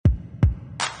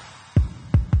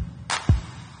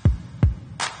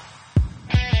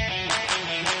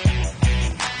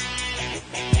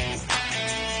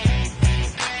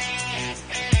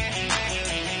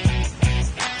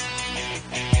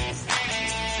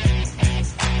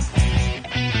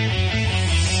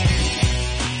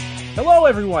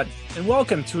everyone, and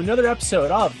welcome to another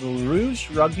episode of the Rouge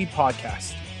Rugby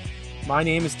Podcast. My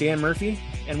name is Dan Murphy,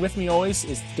 and with me always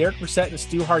is Derek Brissett and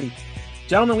Stu Hardy.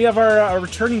 Gentlemen, we have our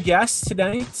returning guests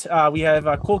tonight. We have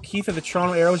Cole Keith of the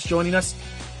Toronto Arrows joining us.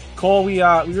 Cole, we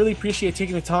really appreciate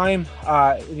taking the time,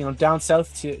 down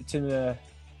south to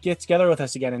get together with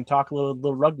us again and talk a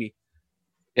little rugby.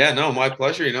 Yeah, no, my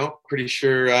pleasure. Pretty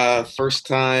sure first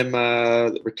time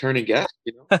returning guest.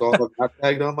 So I'll have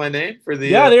tagged on my name for the.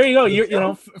 Yeah, there you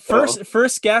go.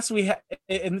 First guest.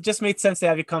 It just made sense to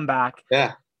have you come back.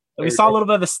 Yeah, we saw a little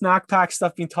bit of the snack pack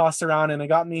stuff being tossed around, and it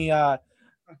got me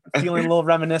feeling a little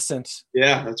reminiscent.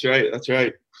 Yeah, that's right. Let's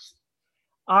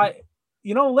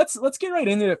get right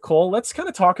into it, Cole. Let's kind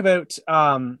of talk about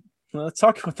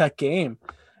that game.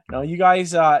 You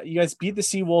guys beat the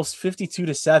Seawolves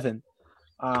 52-7.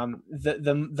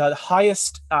 The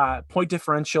highest point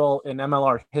differential in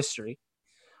MLR history.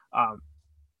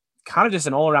 Kind of just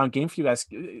an all-around game for you guys.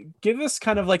 Give us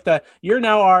kind of like you're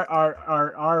now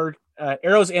our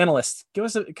Arrows analyst. Give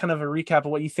us a kind of a recap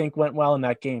of what you think went well in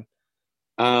that game.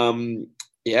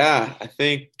 Yeah, I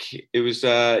think it was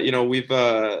we've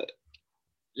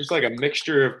just like a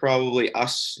mixture of probably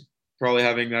us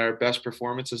having our best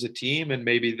performance as a team and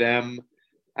maybe them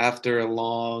after a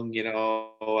long,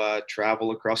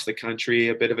 travel across the country,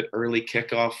 a bit of an early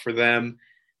kickoff for them,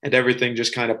 and everything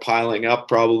just kind of piling up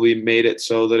probably made it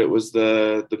so that it was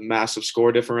the massive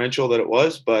score differential that it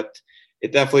was. But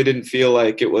it definitely didn't feel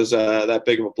like it was that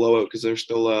big of a blowout because they're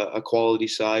still a quality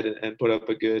side and put up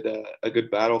a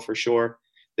good battle for sure.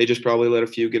 They just probably let a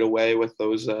few get away with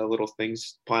those little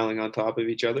things piling on top of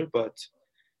each other. But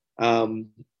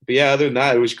yeah, other than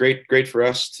that, it was great for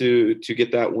us to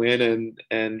get that win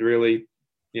and really,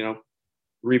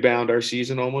 rebound our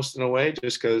season almost in a way,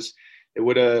 just because it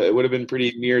would have been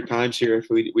pretty near times here if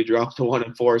we dropped to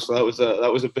 1-4. So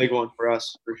that was a big one for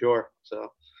us for sure.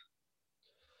 So,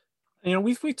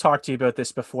 we've talked to you about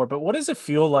this before, but what does it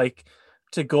feel like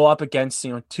to go up against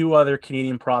two other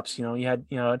Canadian props? You had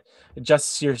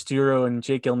Justice Sears-Duro and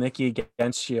Jake Ilnicki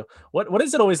against you. What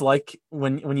is it always like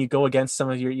when you go against some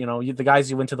of your the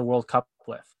guys you went to the World Cup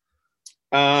with?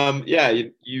 Yeah,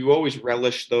 you always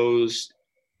relish those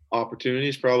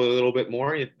opportunities probably a little bit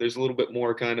more. There's a little bit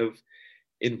more kind of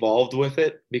involved with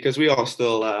it because we all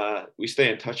still we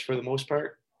stay in touch for the most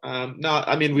part.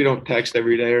 We don't text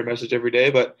every day or message every day,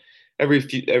 but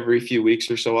every few weeks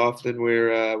or so often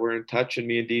we're in touch, and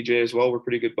me and DJ as well, we're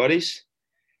pretty good buddies.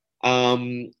 But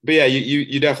yeah,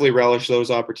 you definitely relish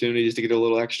those opportunities to get a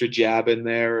little extra jab in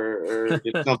there or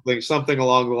something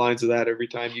along the lines of that every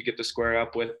time you get to square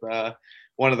up with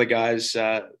one of the guys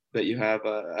that you have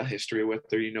a history with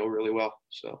or really well.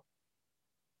 So.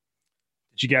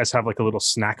 Did you guys have like a little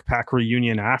snack pack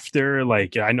reunion after?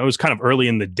 Like, I know it was kind of early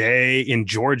in the day in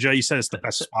Georgia. You said it's the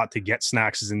best spot to get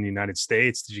snacks is in the United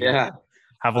States. Did you have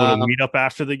a little meetup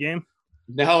after the game?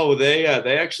 No, they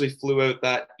actually flew out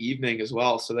that evening as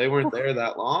well, so they weren't there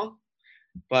that long.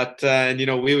 But me and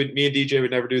DJ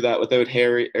would never do that without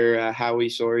Howie,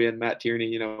 and Matt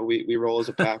Tierney. We roll as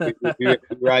a pack. we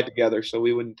ride together, so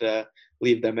we wouldn't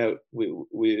leave them out.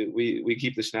 We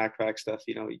keep the snack pack stuff.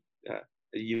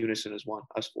 Unison as one,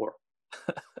 us four.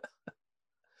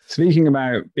 Speaking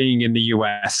about being in the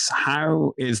US,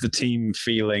 how is the team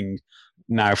feeling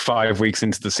now 5 weeks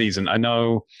into the season? I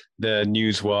know the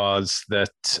news was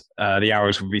that the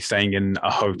Arrows would be staying in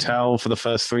a hotel for the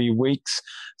first 3 weeks.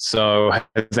 So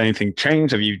has anything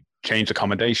changed? Have you changed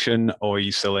accommodation, or are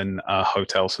you still in a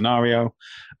hotel scenario?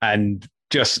 And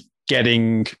just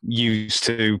getting used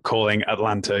to calling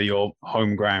Atlanta your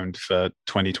home ground for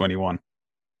 2021.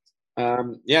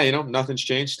 Nothing's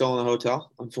changed. Still in the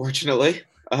hotel, unfortunately.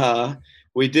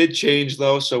 We did change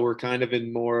though, so we're kind of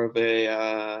in more of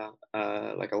a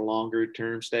like a longer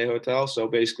term stay hotel. So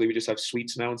basically, we just have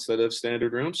suites now instead of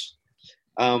standard rooms,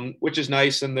 which is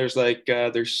nice. And there's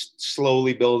they're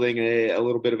slowly building a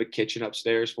little bit of a kitchen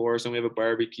upstairs for us, and we have a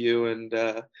barbecue and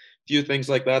a few things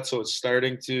like that. So it's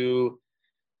starting to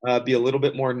be a little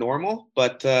bit more normal,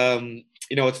 but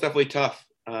it's definitely tough.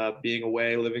 Being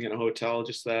away, living in a hotel,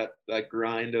 just that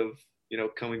grind of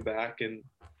coming back and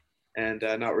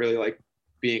not really like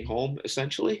being home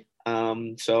essentially.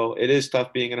 So it is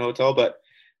tough being in a hotel, but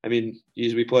I mean,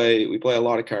 we play a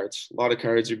lot of cards. A lot of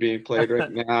cards are being played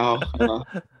right now.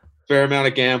 Fair amount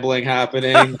of gambling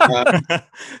happening.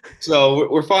 So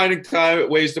we're finding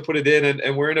ways to put it in,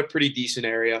 and we're in a pretty decent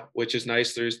area, which is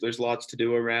nice. There's lots to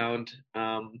do around.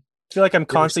 I feel like I'm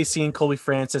constantly seeing Colby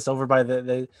Francis over by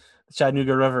the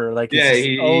Chattanooga River. Like, yeah,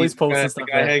 he always posting stuff.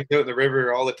 The guy hangs out in the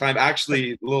river all the time.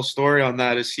 Actually, a little story on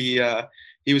that is he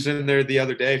was in there the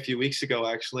other day, a few weeks ago,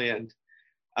 actually, and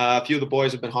A few of the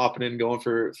boys have been hopping in, going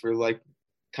for like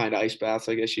kind of ice baths,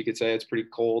 I guess you could say. It's pretty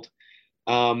cold.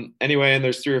 Anyway, and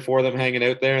there's 3 or 4 of them hanging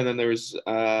out there, and then there's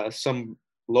some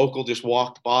local just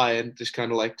walked by and just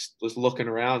kind of like was looking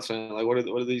around, saying like, what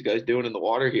are these guys doing in the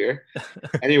water here?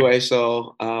 Anyway,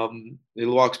 so he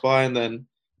walks by, and then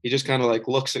he just kind of like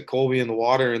looks at Colby in the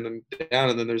water and then down,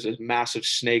 and then there's this massive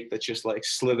snake that just like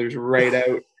slithers right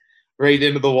out, right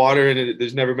into the water, and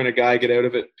there's never been a guy get out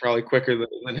of it probably quicker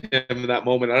than him in that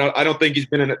moment. I don't think he's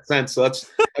been in it since. So that's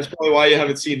probably why you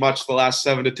haven't seen much the last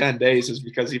 7 to 10 days, is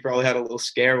because he probably had a little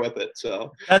scare with it.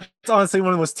 So that's honestly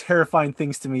one of the most terrifying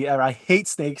things to me ever. I hate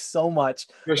snakes so much.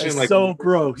 Especially it's in like so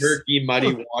gross, murky,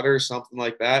 muddy water, something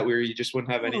like that, where you just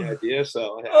wouldn't have any idea.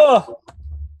 So yeah,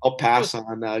 I'll pass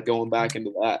on going back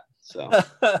into that.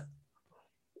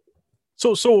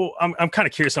 So I'm kind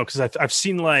of curious now, because I've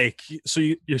seen like, so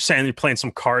you're saying you're playing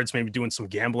some cards, maybe doing some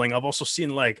gambling. I've also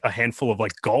seen like a handful of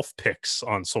like golf pics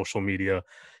on social media.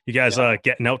 You guys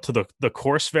getting out to the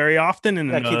course very often,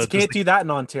 and kids can't do that in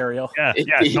Ontario. No,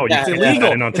 it's illegal.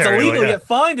 It's illegal. You get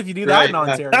fined if you do that in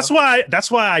Ontario. That's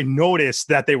why I noticed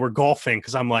that they were golfing,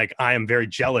 because I'm like, I am very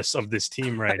jealous of this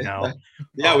team right now.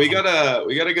 We got a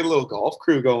good little golf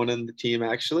crew going in the team,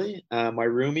 actually. My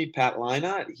roomie Pat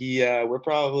Lynott, we're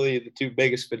probably the 2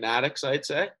 biggest fanatics, I'd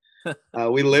say.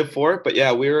 We live for it, but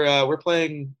yeah, we're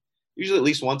playing usually at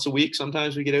least once a week.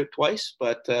 Sometimes we get out twice,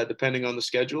 but depending on the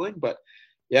scheduling. But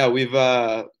yeah, we've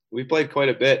played quite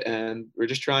a bit, and we're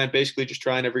just trying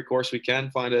every course we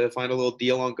can, find a little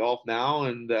deal on golf now,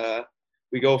 and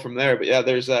we go from there. But yeah,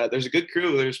 there's a good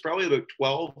crew. There's probably about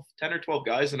 10 or 12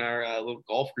 guys in our little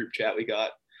golf group chat we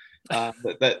got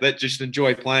that just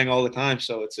enjoy playing all the time.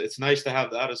 So it's nice to have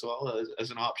that as well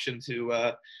as an option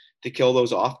to kill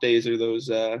those off days or those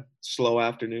slow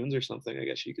afternoons or something, I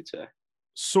guess you could say.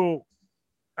 So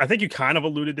I think you kind of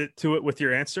alluded to it with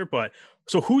your answer, but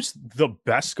so who's the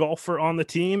best golfer on the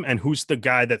team, and who's the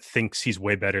guy that thinks he's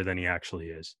way better than he actually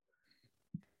is?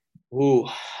 Ooh,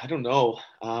 I don't know.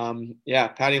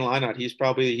 Patty Lynott,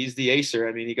 he's the acer.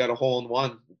 I mean, he got a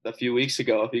hole-in-one a few weeks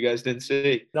ago, if you guys didn't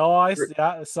see. No, I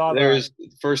saw that. There's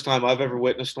the first time I've ever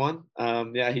witnessed one.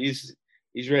 He's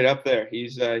right up there.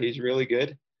 He's really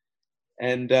good.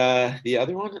 And the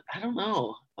other one, I don't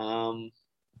know.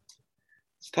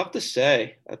 It's tough to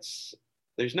say.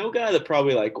 There's no guy that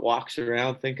probably like walks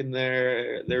around thinking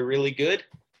they're really good.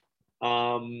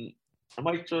 I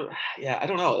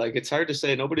don't know. Like, it's hard to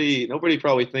say. Everybody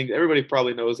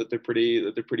probably knows that they're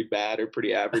pretty bad or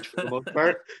pretty average for the most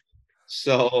part.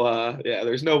 So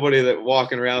there's nobody that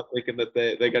walking around thinking that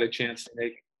they got a chance to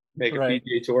make a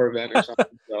PGA Tour event or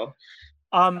something. So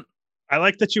I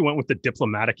like that you went with the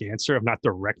diplomatic answer of not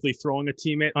directly throwing a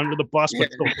teammate under the bus, but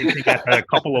still thinking that a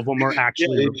couple of them are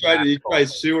actually. He tried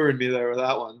sewering me there with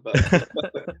that one,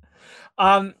 but.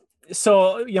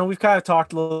 So, we've kind of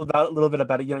talked a little bit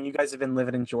about it. You guys have been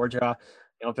living in Georgia,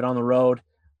 been on the road.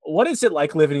 What is it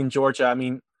like living in Georgia? I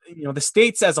mean, the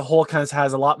States as a whole kind of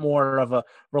has a lot more of a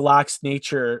relaxed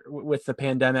nature with the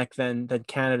pandemic than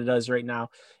Canada does right now.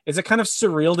 Is it kind of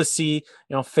surreal to see,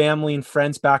 family and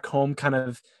friends back home kind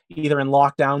of either in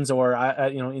lockdowns or,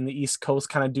 in the East Coast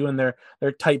kind of doing their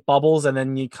tight bubbles, and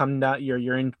then you come down,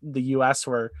 you're in the US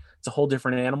where it's a whole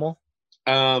different animal?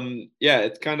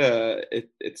 It's kind of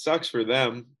it sucks for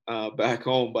them back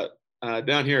home, but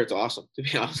down here it's awesome, to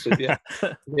be honest with you.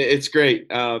 It's great.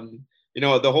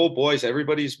 The whole boys,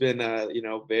 everybody's been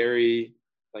very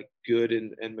like good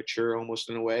and mature almost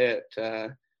in a way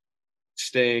at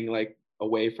staying like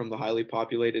away from the highly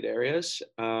populated areas,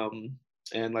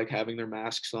 and like having their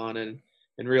masks on and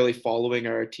really following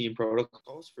our team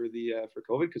protocols for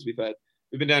COVID, because we've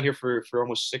been down here for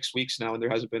almost 6 weeks now, and there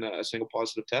hasn't been a single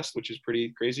positive test, which is pretty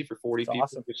crazy for 40 people.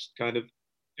 Awesome. Just kind of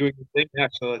doing the thing. Yeah,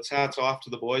 so it's hats off to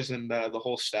the boys and the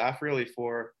whole staff really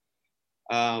for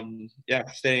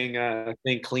staying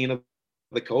clean of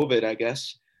the COVID, I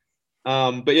guess.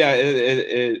 But yeah,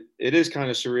 it is kind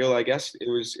of surreal, I guess. It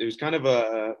was kind of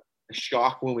a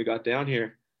shock when we got down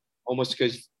here, almost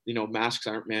because masks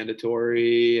aren't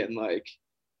mandatory and like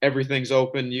everything's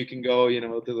open. You can go,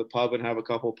 to the pub and have a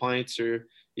couple pints, or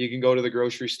you can go to the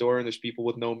grocery store and there's people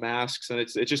with no masks, and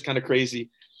it's just kind of crazy.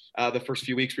 The first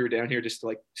few weeks we were down here just to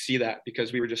like see that,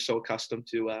 because we were just so accustomed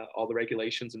to all the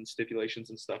regulations and stipulations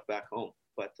and stuff back home.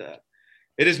 But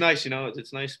it is nice,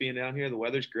 it's nice being down here. The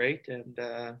weather's great, and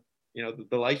the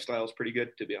lifestyle is pretty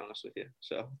good, to be honest with you.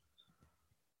 So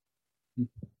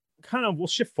kind of, we'll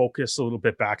shift focus a little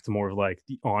bit back to more of like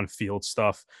the on-field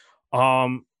stuff.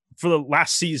 For the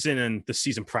last season and the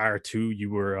season prior to, you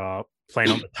were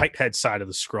playing on the tight head side of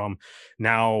the scrum.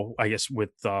 Now, I guess with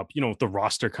the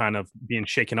roster kind of being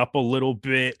shaken up a little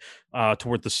bit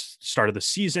toward the start of the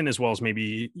season, as well as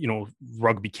maybe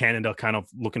Rugby Canada kind of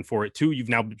looking for it too. You've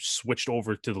now switched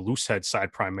over to the loose head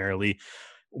side primarily,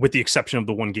 with the exception of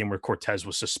the one game where Cortez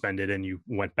was suspended and you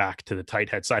went back to the tight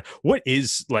head side. What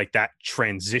is like that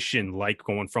transition like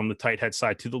going from the tight head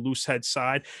side to the loose head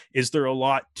side? Is there a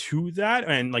lot to that?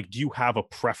 And like, do you have a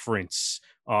preference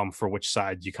for which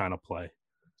side you kind of play?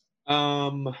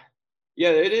 Yeah,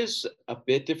 it is a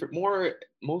bit different.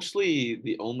 Mostly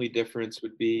the only difference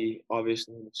would be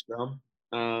obviously in the scrum.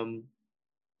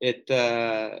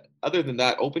 Other than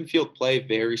that, open field play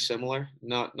very similar.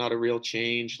 Not a real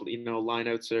change.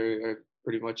 Lineouts are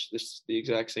pretty much the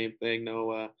exact same thing.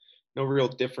 No real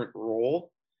different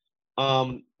role.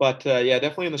 But yeah,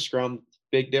 definitely in the scrum,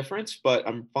 big difference. But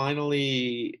I'm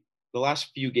finally, the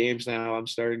last few games now, I'm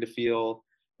starting to feel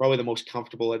probably the most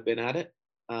comfortable I've been at it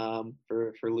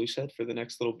for loosehead for the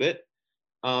next little bit.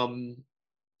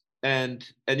 And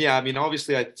yeah, I mean,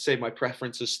 obviously, I'd say my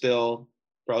preference is still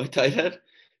probably tight head,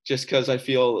 just because I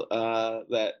feel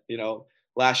that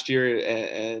last year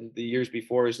and the years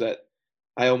before is that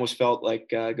I almost felt like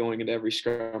going into every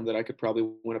scrum that I could probably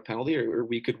win a penalty or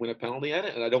we could win a penalty at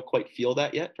it, and I don't quite feel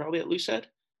that yet. Probably at loosehead,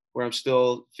 where I'm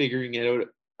still figuring it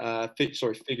out,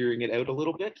 figuring it out a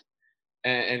little bit,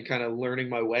 and kind of learning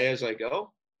my way as I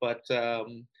go. But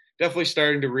definitely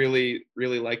starting to really,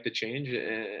 really like the change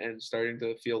and starting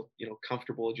to feel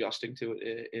comfortable adjusting to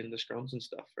it in the scrums and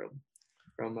stuff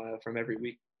from every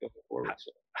week going forward.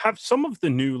 So. Have some of the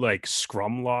new like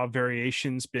scrum law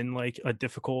variations been like a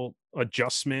difficult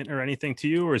adjustment or anything to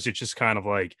you, or is it just kind of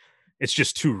like it's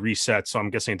just two resets? So I'm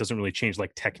guessing it doesn't really change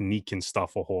like technique and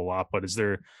stuff a whole lot. But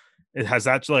has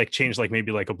that like changed like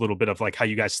maybe like a little bit of like how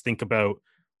you guys think about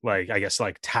like I guess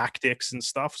like tactics and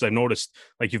stuff? Because I noticed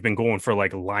like you've been going for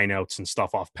like lineouts and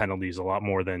stuff off penalties a lot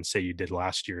more than say you did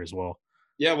last year as well.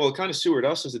 Yeah, well, it kind of suited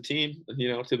us as a team,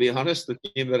 to be honest, the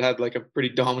team that had like a pretty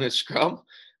dominant scrum.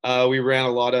 We ran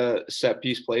a lot of set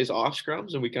piece plays off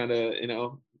scrums, and we kind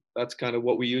of, that's kind of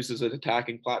what we used as an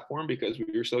attacking platform because we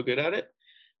were so good at it.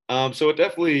 So it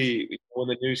definitely, when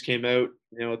the news came out,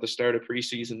 at the start of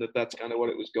preseason, that's kind of what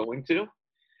it was going to.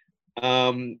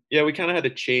 Yeah, we kind of had to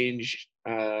change,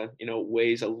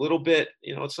 ways a little bit.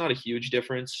 It's not a huge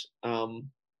difference.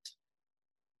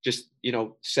 Just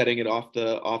setting it off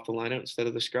the lineout instead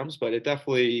of the scrums, but it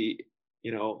definitely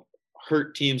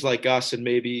hurt teams like us and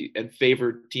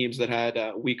favored teams that had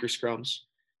weaker scrums,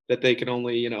 that they can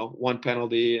only one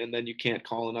penalty and then you can't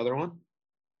call another one.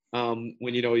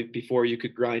 When before you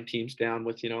could grind teams down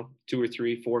with 2 or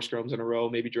 3, 4 scrums in a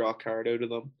row, maybe draw a card out of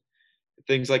them,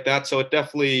 things like that. So it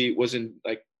definitely wasn't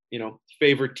like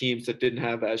favored teams that didn't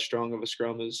have as strong of a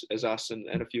scrum as us and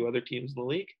a few other teams in the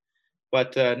league.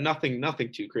 But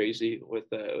nothing too crazy with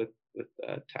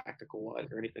tactical wise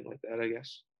or anything like that, I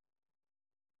guess.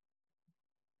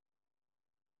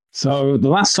 So the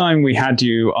last time we had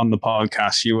you on the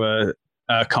podcast, you were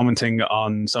commenting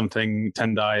on something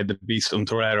Tendai the Beast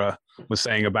Torreira was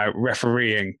saying about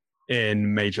refereeing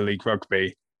in Major League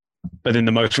Rugby. But in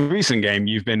the most recent game,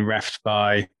 you've been reffed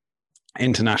by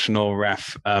international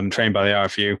ref trained by the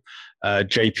RFU,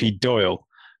 JP Doyle.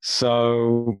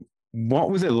 So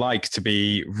what was it like to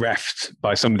be reffed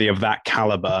by somebody of that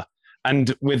caliber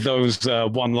and with those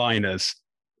one-liners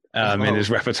in his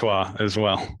repertoire as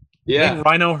well? Yeah. I think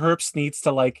Rhino Herbst needs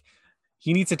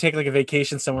to take like a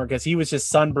vacation somewhere because he was just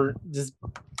sunburned just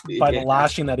by the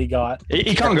lashing that he got.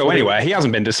 He can't go anywhere. He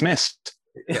hasn't been dismissed.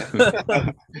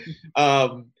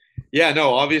 Yeah,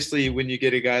 no, obviously when you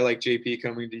get a guy like JP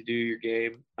coming to do your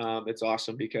game, it's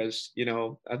awesome because,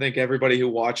 I think everybody who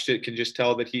watched it can just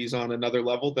tell that he's on another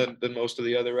level than most of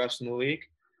the other refs in the league.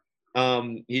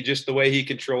 He just, the way he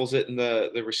controls it and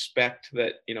the respect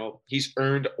that, he's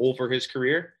earned over his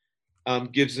career,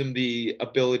 gives him the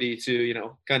ability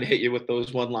to, kind of hit you with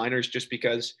those one-liners just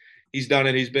because he's done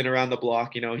it. He's been around the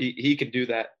block, he can do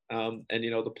that. And,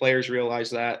 the players realize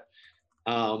that.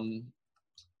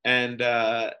 And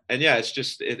yeah, it's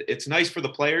just it's nice for the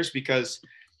players because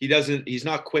he's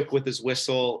not quick with his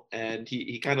whistle, and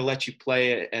he kind of lets you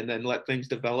play it and then let things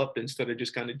develop instead of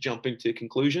just kind of jumping to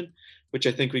conclusion, which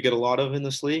I think we get a lot of in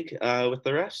this league with the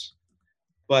refs.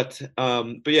 But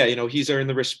yeah, he's earned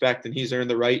the respect and he's earned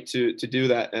the right to do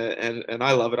that, and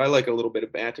I love it. I like a little bit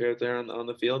of banter out there on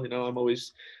the field. I'm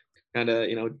always kind of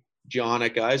John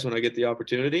at guys when I get the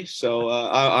opportunity. So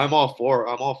I'm all for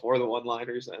the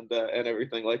one-liners and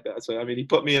everything like that. So I mean, he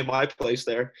put me in my place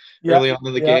there early on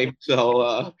in the game.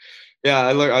 So yeah,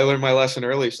 I learned my lesson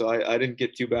early, so I didn't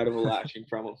get too bad of a lashing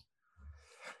from him.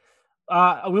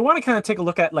 we want to kind of take a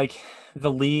look at like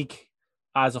the league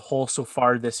as a whole so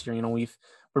far this year.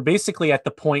 We're basically at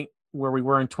the point where we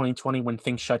were in 2020 when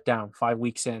things shut down 5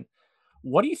 weeks in.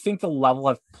 What do you think the level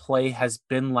of play has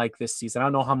been like this season? I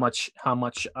don't know how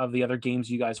much of the other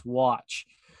games you guys watch,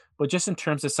 but just in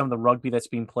terms of some of the rugby that's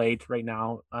being played right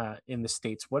now in the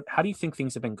States, how do you think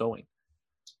things have been going?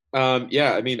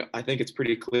 Yeah, I mean, I think it's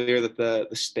pretty clear that the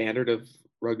standard of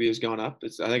rugby has gone up.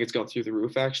 I think it's gone through the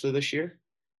roof actually this year.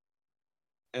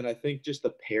 And I think just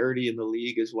the parity in the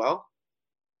league as well.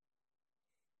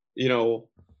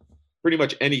 Pretty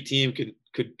much any team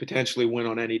could potentially win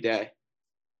on any day.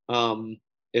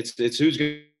 It's who's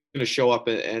going to show up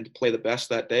and play the best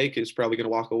that day is probably going to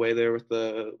walk away there with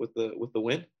the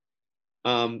win.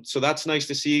 So that's nice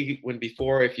to see. When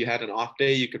before, if you had an off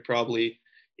day, you could probably,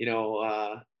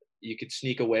 you could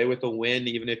sneak away with a win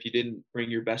even if you didn't bring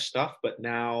your best stuff. But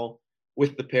now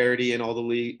with the parity and all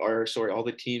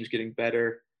the teams getting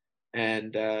better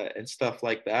and stuff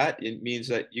like that, it means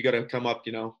that you got to come up,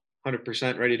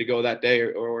 100% ready to go that day,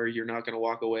 or you're not going to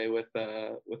walk away with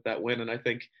that win. And I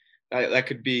think that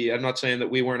could be. I'm not saying that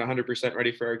we weren't 100%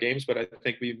 ready for our games, but I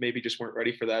think we maybe just weren't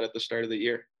ready for that at the start of the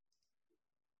year.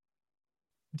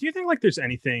 Do you think like there's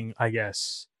anything, I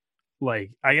guess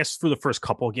for the first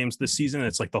couple of games this season,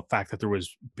 it's like the fact that there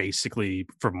was basically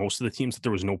for most of the teams that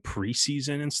there was no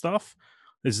preseason and stuff.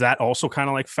 Does that also kind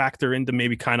of like factor into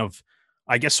maybe kind of,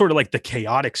 I guess, sort of like the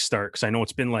chaotic start? Because I know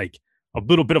it's been like a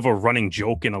little bit of a running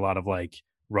joke in a lot of like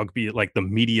rugby, like the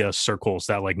media circles,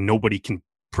 that like nobody can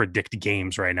predict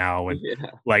games right now. And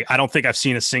like, I don't think I've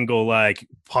seen a single like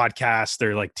podcast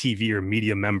or like TV or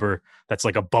media member that's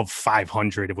like above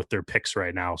 500 with their picks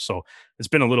right now. So it's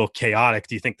been a little chaotic.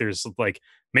 Do you think there's like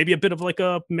maybe a bit of like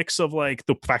a mix of like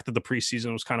the fact that the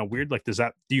preseason was kind of weird? Like, do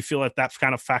you feel like that's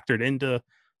kind of factored into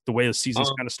the way the season's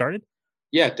kind of started?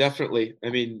 Yeah, definitely. I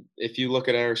mean, if you look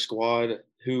at our squad,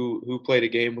 who played a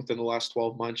game within the last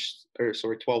 12 months,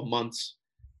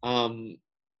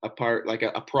 apart, like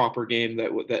a proper game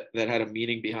that had a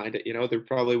meaning behind it, there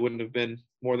probably wouldn't have been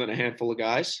more than a handful of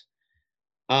guys.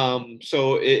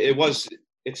 So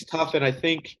it's tough. And I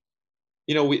think,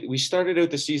 we started out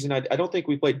the season. I don't think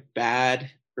we played bad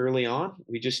early on.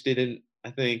 We just didn't, I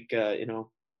think,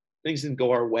 things didn't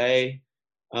go our way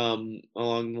along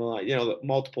the line,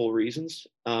 multiple reasons.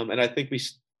 And I think we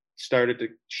started to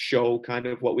show kind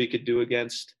of what we could do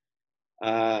against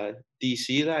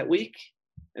DC that week.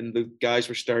 And the guys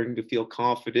were starting to feel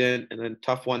confident, and then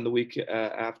tough one the week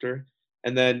after.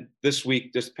 And then this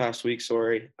past week,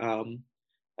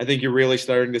 I think you're really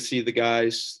starting to see the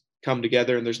guys come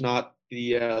together, and there's not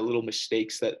the little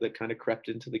mistakes that kind of crept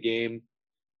into the game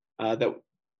that,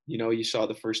 you saw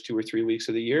the first 2 or 3 weeks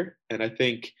of the year. And I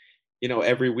think,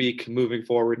 every week moving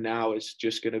forward now is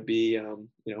just going to be,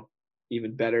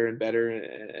 even better and better.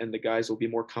 And the guys will be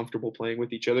more comfortable playing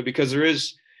with each other, because there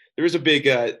is a big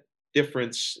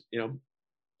difference,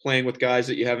 playing with guys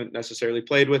that you haven't necessarily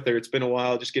played with, or it's been a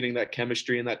while, just getting that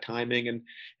chemistry and that timing and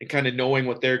kind of knowing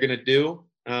what they're going to do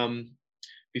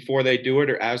before they do it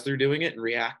or as they're doing it, and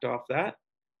react off that.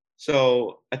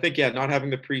 So I think, not having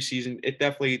the preseason, it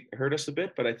definitely hurt us a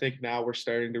bit, but I think now we're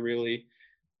starting to really,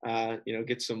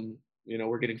 get some,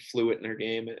 we're getting fluid in our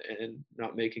game and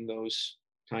not making those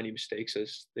tiny mistakes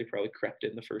as they probably crept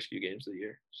in the first few games of the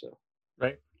year. So,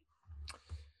 right.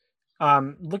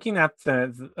 Looking at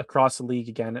the across the league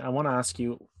again, I want to ask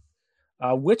you,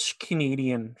 which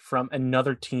Canadian from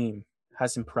another team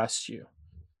has impressed you?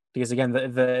 Because again,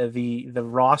 the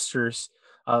rosters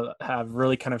have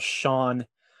really kind of shone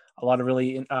a lot of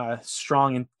really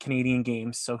strong in Canadian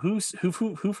games. So who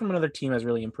from another team has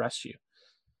really impressed you?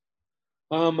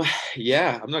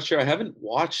 Yeah, I'm not sure. I haven't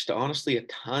watched, honestly, a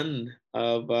ton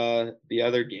of the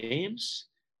other games.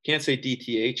 Can't say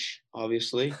DTH,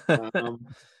 obviously.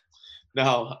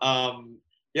 No.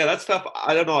 Yeah, that's tough.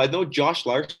 I don't know. I know Josh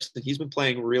Larson. He's been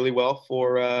playing really well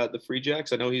for the Free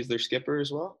Jacks. I know he's their skipper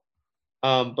as well.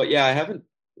 But yeah, I haven't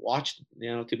watched,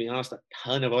 to be honest, a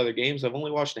ton of other games. I've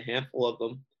only watched a handful of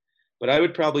them. But I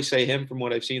would probably say him from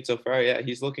what I've seen so far. Yeah,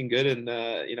 he's looking good and,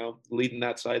 leading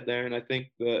that side there. And I think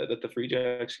that the Free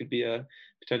Jacks could be a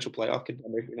potential playoff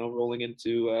contender, rolling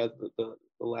into the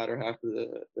latter half of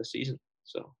the season.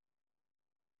 So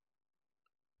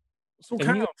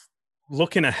kind of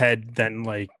looking ahead then,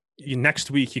 like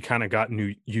next week you kind of got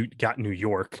New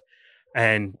York.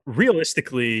 And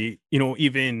realistically,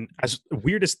 even as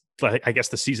weird as like, I guess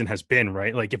the season has been,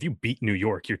 right? Like if you beat New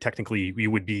York, you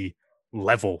would be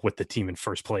level with the team in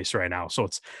first place right now. So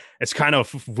it's kind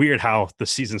of weird how the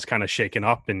season's kind of shaken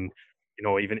up. And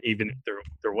even if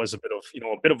there was a bit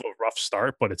of a rough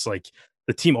start, but it's like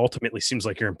the team ultimately seems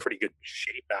like you're in pretty good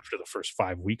shape after the first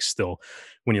 5 weeks still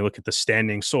when you look at the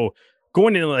standings. So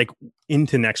going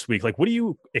into next week, like what are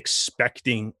you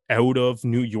expecting out of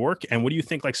New York, and what do you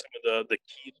think like some of the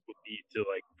keys would be to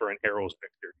like for an Arrows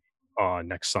victory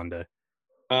next Sunday?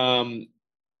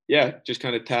 Yeah, just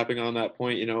kind of tapping on that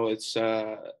point, it's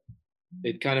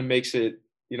it kind of makes it,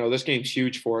 this game's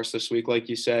huge for us this week, like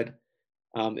you said.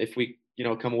 If we,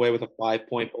 come away with a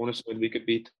 5-point bonus win, we could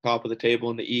be top of the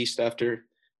table in the East after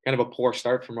kind of a poor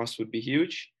start from us would be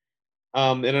huge.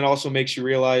 And it also makes you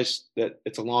realize that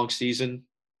it's a long season.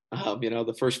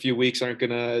 The first few weeks aren't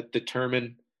going to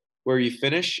determine where you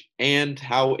finish and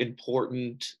how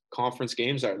important conference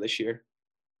games are this year.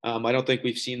 I don't think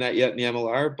we've seen that yet in the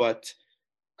MLR, but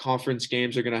conference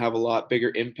games are going to have a lot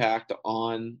bigger impact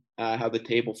on how the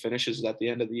table finishes at the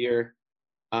end of the year,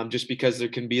 just because there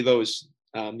can be those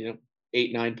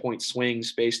 8-9 point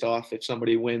swings based off if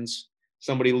somebody wins,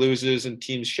 somebody loses, and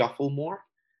teams shuffle more.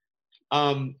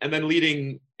 And then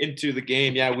leading into the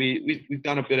game, we've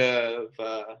done a bit of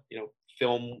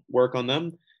film work on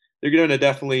them. They're going to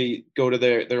definitely go to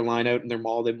their line out and their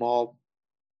maul. They maul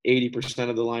 80%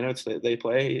 of the lineouts that they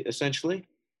play essentially,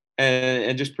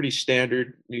 and just pretty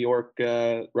standard New York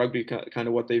rugby, kind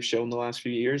of what they've shown the last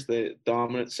few years, the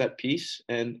dominant set piece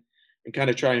and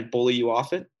kind of try and bully you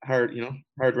off it. Hard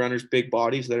runners, big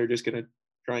bodies that are just going to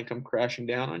try and come crashing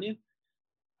down on you.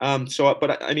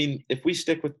 But I mean, if we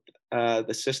stick with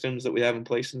the systems that we have in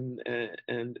place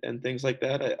and things like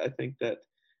that, I think that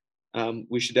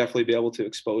we should definitely be able to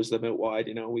expose them out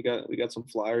wide. We got some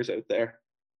flyers out there,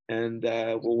 and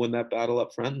we'll win that battle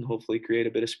up front and hopefully create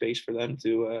a bit of space for them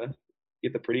to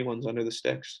get the pretty ones under the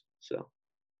sticks. So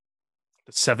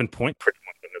the 7-point pretty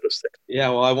much under the sticks. Yeah,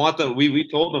 well, I want them. We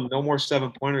told them no more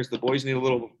 7-pointers. The boys need a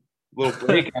little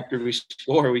break after we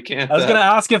score. We can't. I was going to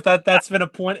ask if that's been a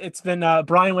point. It's been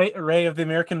Brian Ray of the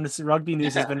American Rugby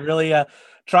News has been really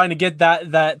trying to get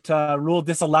that rule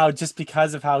disallowed just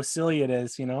because of how silly it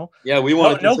is. Yeah, we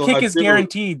want no kick is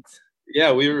guaranteed.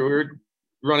 Yeah, we were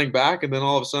running back, and then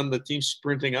all of a sudden the team's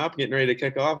sprinting up, getting ready to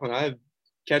kick off, and I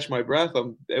catch my breath.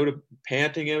 I'm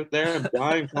panting out there. I'm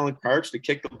dying, telling Parch to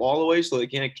kick the ball away so they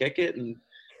can't kick it and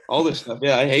all this stuff.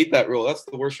 Yeah, I hate that rule. That's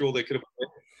the worst rule they could have played.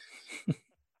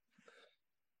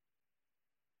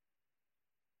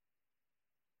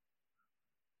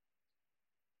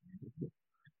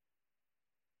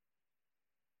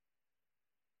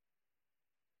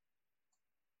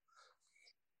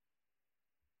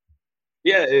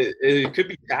 Yeah, it could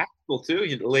be tactical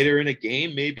too. Later in a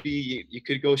game, maybe you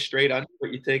could go straight under,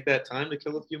 but you take that time to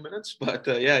kill a few minutes. But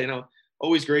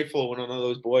always grateful when one of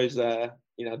those boys,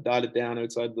 dotted down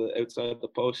outside the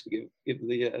post to give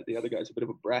the other guys a bit of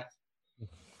a breath.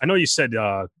 I know you said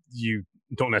you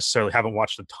haven't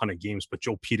watched a ton of games, but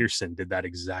Joel Peterson did that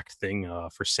exact thing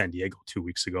for San Diego 2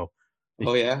 weeks ago.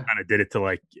 Oh yeah, kind of did it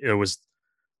to it was.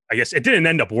 I guess it didn't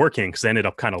end up working because they ended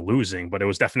up kind of losing, but it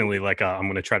was definitely like I'm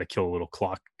going to try to kill a little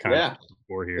clock kind of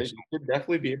score here. It could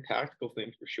definitely be a tactical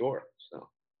thing for sure. So,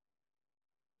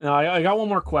 now I got one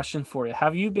more question for you.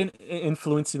 Have you been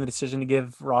influencing the decision to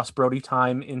give Ross Brody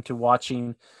time into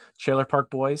watching Trailer Park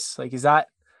Boys? Like, is that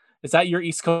your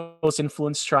East Coast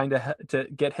influence trying to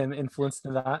get him influenced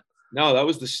in that? No, that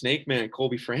was the Snake Man,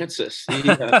 Colby Francis.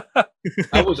 That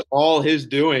was all his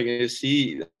doing.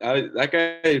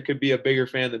 That guy could be a bigger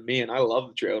fan than me, and I love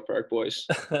the Trailer Park Boys.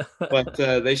 But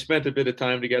they spent a bit of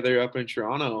time together up in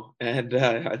Toronto, and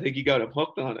I think he got him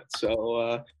hooked on it.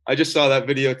 So I just saw that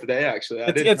video today, actually.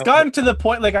 It's gotten to the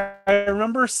point, like I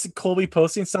remember Colby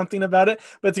posting something about it,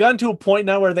 but it's gotten to a point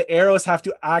now where the Arrows have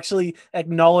to actually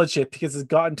acknowledge it because it's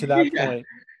gotten to that point.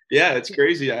 Yeah, it's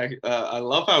crazy. I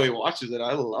love how he watches it.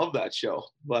 I love that show.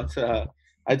 But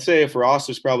I'd say if Ross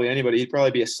was probably anybody, he'd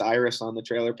probably be a Cyrus on the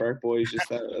Trailer Park Boys, just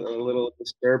a little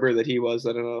disturber that he was.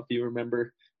 I don't know if you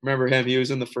remember him. He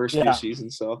was in the first few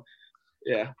seasons. So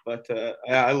yeah, but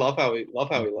I love how he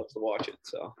loves to watch it.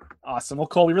 So awesome. Well,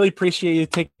 Cole, we really appreciate you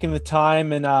taking the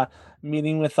time and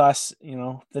meeting with us.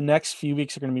 The next few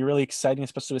weeks are going to be really exciting,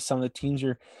 especially with some of the teams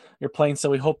you're playing. So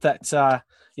we hope that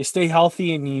you stay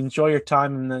healthy and you enjoy your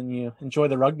time, and then you enjoy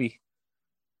the rugby.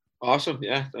 Awesome.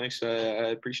 Yeah, thanks. I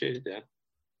appreciate it, Dan.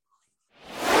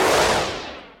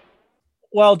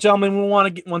 Well, gentlemen, we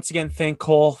want to once again thank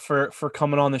Cole for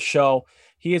coming on the show.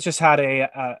 He has just had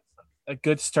a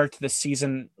good start to the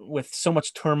season with so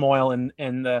much turmoil in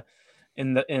the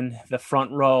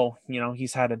front row.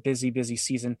 He's had a busy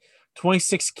season.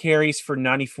 26 carries for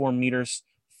 94 meters,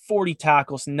 40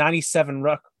 tackles, 97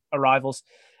 ruck arrivals,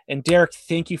 And Derek,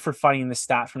 thank you for finding the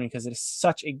stat for me because it is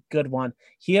such a good one.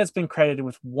 He has been credited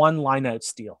with 1 lineout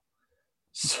steal.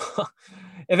 So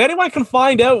if anyone can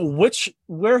find out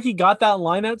where he got that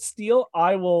lineout steal,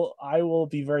 I will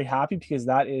be very happy because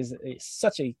that is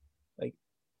such a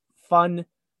fun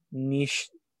niche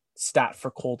stat for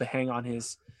Cole to hang on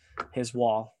his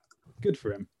wall. Good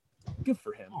for him. Good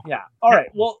for him. Yeah. All right.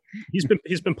 Well,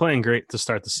 he's been playing great to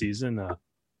start the season.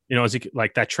 As he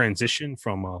like that transition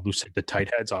from loose head to tight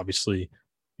heads, obviously,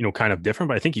 kind of different,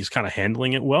 but I think he's kind of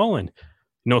handling it well, and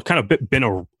kind of been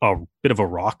a bit of a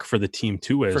rock for the team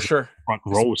too. As for sure, front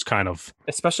row is kind of,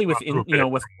 especially with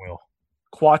with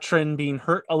Quatrin being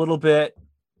hurt a little bit,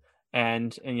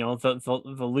 and the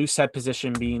loose head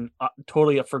position being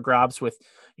totally up for grabs with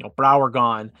Brouwer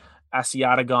gone,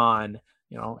 Asiata gone.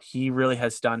 He really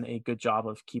has done a good job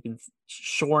of keeping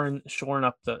shoring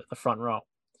up the front row.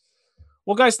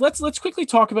 Well, guys, let's quickly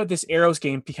talk about this Arrows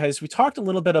game because we talked a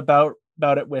little bit about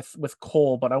it with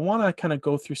Cole, but I want to kind of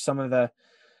go through some of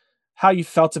how you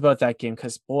felt about that game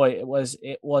because boy, it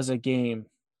was a game.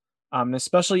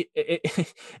 Especially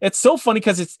it's so funny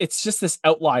because it's just this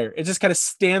outlier. It just kind of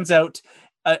stands out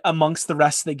amongst the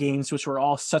rest of the games, which were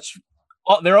all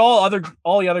all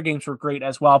the other games were great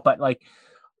as well, but like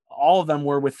all of them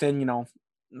were within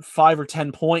 5 or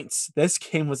 10 points. This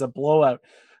game was a blowout.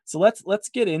 So let's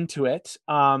get into it.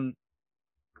 Kind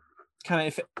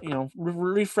of,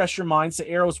 refresh your minds. The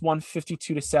Arrows won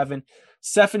 52-7.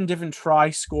 7 different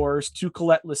try scores.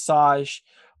 Tucolet, Lesage,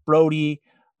 Brody,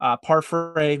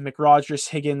 Parfrey, McRogers,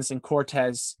 Higgins, and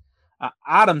Cortez.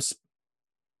 Adams,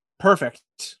 perfect.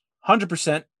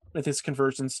 100% with his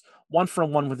conversions. 1 for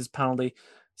 1 with his penalty.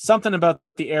 Something about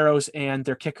the Arrows and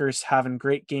their kickers having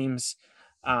great games,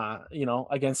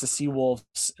 against the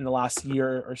Seawolves in the last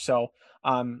year or so.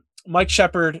 Mike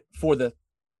Shepard for the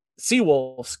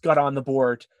Seawolves got on the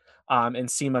board, and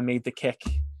Sima made the kick.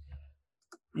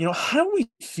 How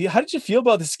did you feel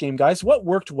about this game, guys? What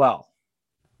worked well?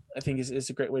 I think is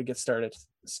a great way to get started.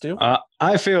 Stu?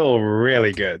 I feel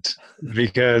really good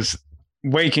because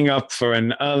waking up for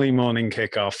an early morning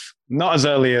kickoff, not as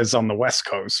early as on the West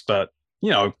Coast, but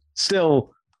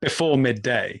still before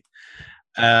midday.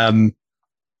 And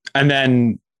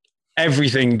then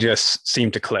everything just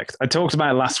seemed to click. I talked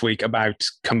about it last week about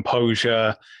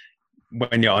composure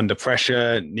when you're under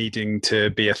pressure, needing to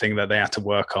be a thing that they had to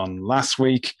work on last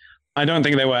week. I don't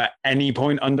think they were at any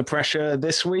point under pressure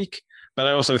this week, but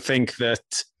I also think that,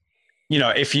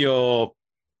 if you're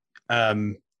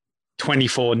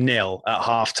 24-0 at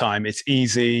halftime, it's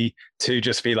easy to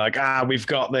just be like, we've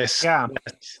got this. Yeah.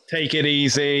 Let's take it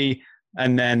easy.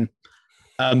 And then,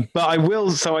 but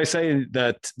I say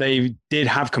that they did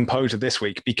have composure this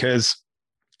week because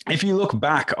if you look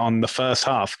back on the first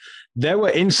half, there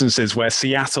were instances where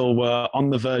Seattle were on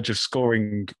the verge of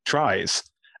scoring tries,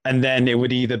 and then it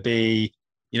would either be,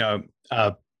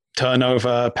 a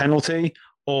turnover penalty,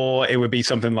 or it would be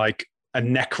something like a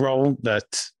neck roll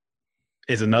that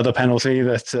is another penalty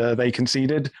that they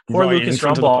conceded. Poor right Lucas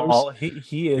Rumball.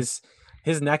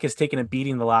 His neck has taken a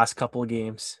beating the last couple of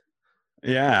games.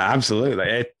 Yeah,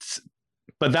 absolutely.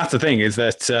 But that's the thing is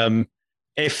that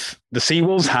if the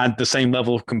Seawolves had the same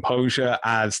level of composure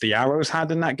as the Arrows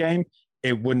had in that game,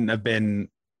 it wouldn't have been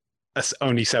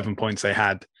only 7 points they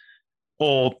had,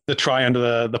 or the try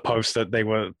under the post that they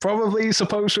were probably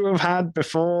supposed to have had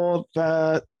before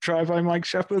the try by Mike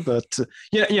Shepard. But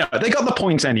they got the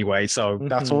points anyway, so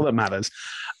that's all that matters.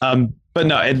 But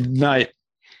no,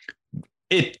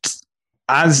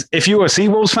 as if you were a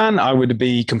Seawolves fan, I would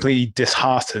be completely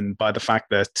disheartened by the fact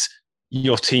that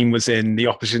your team was in the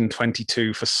opposition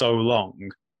 22 for so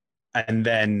long and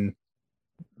then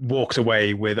walked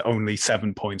away with only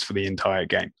 7 points for the entire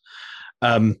game.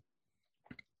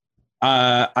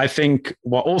 I think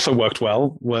what also worked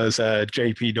well was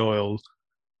JP Doyle,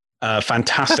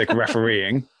 fantastic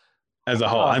refereeing as a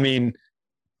whole. I mean,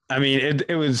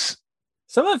 it was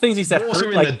some of the things he said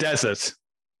also in the desert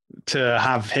to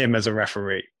have him as a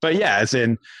referee. But yeah, as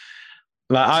in,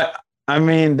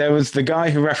 there was the guy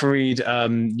who refereed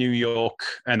New York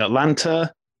and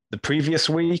Atlanta the previous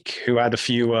week who had a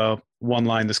few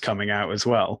one-liners coming out as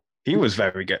well. He was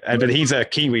very good. But he's a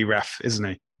Kiwi ref, isn't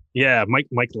he? Yeah, Mike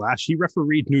Lash. He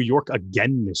refereed New York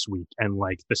again this week. And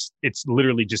it's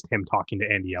literally just him talking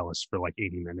to Andy Ellis for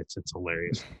 80 minutes. It's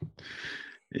hilarious.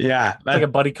 Yeah. Like a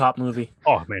buddy cop movie.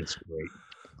 Oh, man, it's great.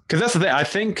 Because that's the thing. I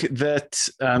think that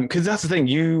because that's the thing.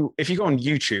 If you go on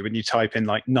YouTube and you type in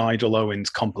Nigel Owens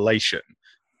compilation,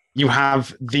 you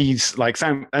have these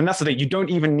sound, and that's the thing. You don't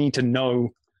even need to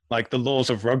know the laws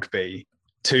of rugby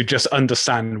to just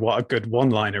understand what a good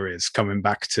one-liner is. Coming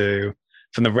back to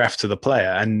from the ref to the player.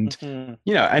 And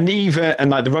you know, and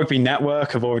like the Rugby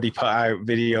Network have already put out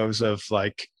videos of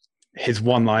like his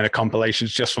one-liner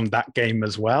compilations just from that game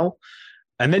as well.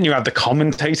 And then you have the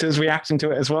commentators reacting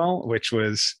to it as well, which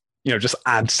was, you know, just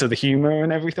adds to the humor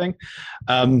and everything.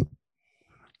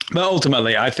 But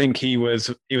ultimately, I think he was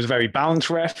a very balanced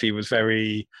ref. He was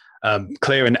very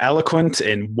clear and eloquent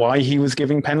in why he was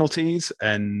giving penalties,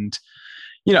 and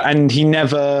you know, and he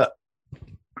never.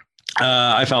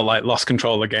 I felt like lost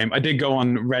control of the game. I did go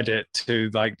on Reddit to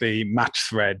like the match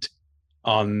thread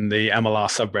on the MLR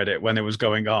subreddit when it was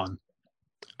going on.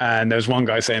 And there's one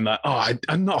guy saying that,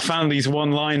 I'm not a fan of these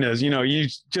one-liners. You know, you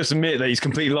just admit that he's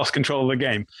completely lost control of the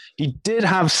game. He did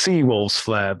have Seawolves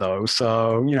flair, though.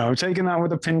 So, you know, taking that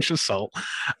with a pinch of salt.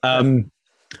 But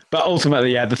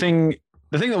ultimately, yeah, the thing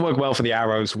that worked well for the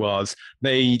Arrows was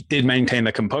they did maintain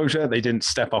their composure. They didn't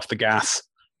step off the gas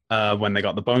when they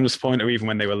got the bonus point or even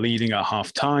when they were leading at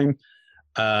half-time.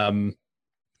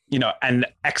 You know, and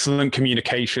excellent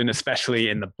communication, especially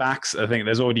in the backs. I think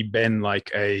there's already been like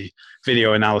a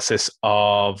video analysis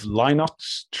of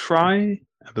Lynot's try,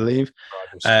 I believe.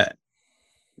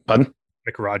 Pardon?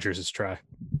 McRogers' try.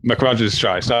 McRogers'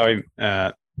 try. Sorry,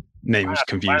 names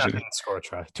confusion. Didn't score a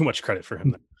try. Too much credit for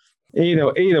him.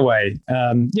 Either way,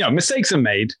 you know, mistakes are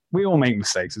made. We all make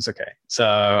mistakes. It's okay.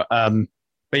 So,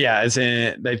 but yeah, as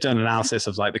in, they've done analysis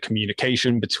of like the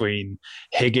communication between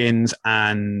Higgins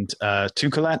and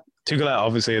Tucolet. Tucolet,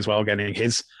 obviously, as well, getting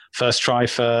his first try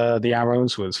for the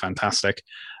Arrows was fantastic.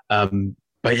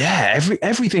 But yeah,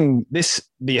 everything.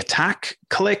 The attack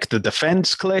clicked, the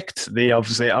defense clicked. The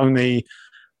obviously only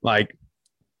like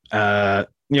the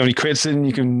only criticism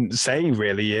you can say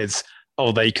really is,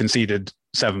 they conceded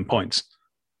 7 points,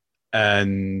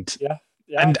 and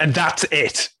and that's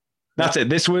it. That's it.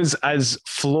 This was as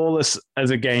flawless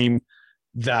as a game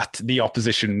that the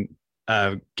opposition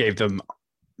gave them.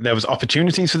 There was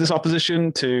opportunities for this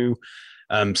opposition to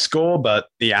score, but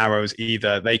the Arrows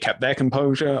either they kept their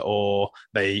composure or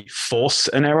they forced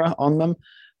an error on them.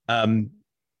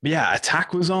 Yeah,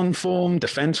 attack was on form,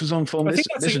 defense was on form. I think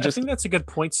that's a good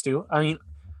point, Stu. I mean,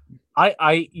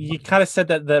 you kind of said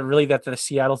that the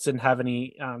Seattle didn't have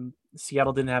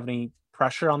any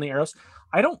pressure on the Arrows.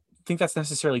 I don't think that's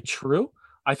necessarily true.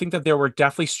 I think that there were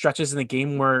definitely stretches in the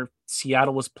game where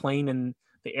Seattle was playing in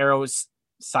the Arrows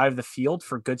side of the field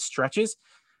for good stretches.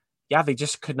 Yeah, they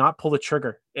just could not pull the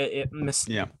trigger. They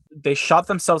shot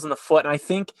themselves in the foot, and I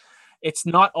think it's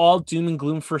not all doom and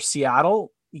gloom for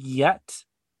Seattle yet.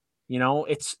 You know,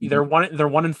 it's they're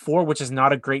 1-4, which is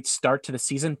not a great start to the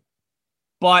season.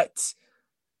 But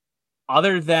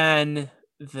other than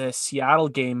the Seattle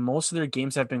game, most of their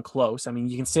games have been close. I mean,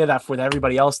 you can say that for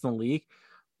everybody else in the league,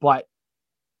 but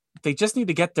they just need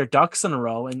to get their ducks in a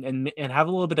row and have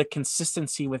a little bit of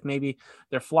consistency with maybe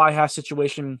their fly half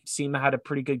situation. Sema had a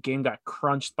pretty good game, got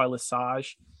crunched by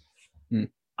Lesage. Yeah.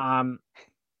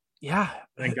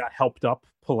 And got helped up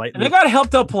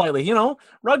politely. You know,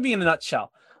 rugby in a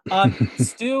nutshell.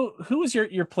 Stu, who was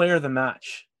your player of the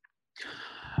match?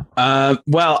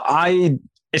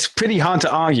 It's pretty hard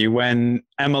to argue when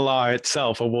MLR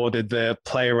itself awarded the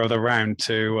player of the round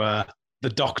to the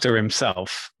doctor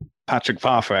himself, Patrick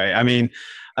Parfait. I mean,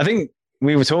 I think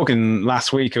we were talking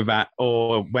last week about,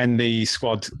 or when the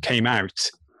squad came out,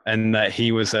 and that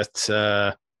he was at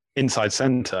inside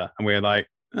center, and we were like,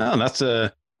 oh, that's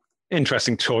a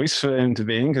interesting choice for him to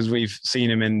be in, because we've seen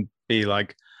him be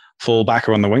like full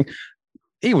backer on the wing.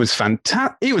 He was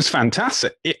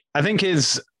fantastic. I think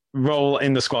his role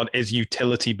in the squad is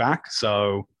utility back,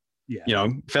 so you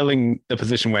know, filling the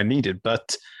position where needed.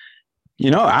 But you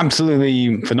know,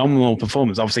 absolutely phenomenal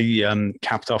performance. Obviously,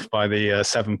 capped off by the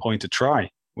 7-pointer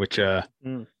try, which you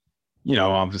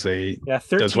know, obviously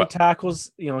 13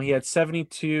 tackles. You know, he had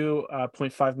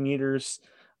 72.5 meters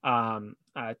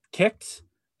kicked,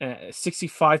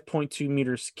 65.2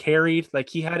 meters carried. Like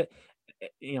he had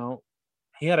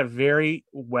a very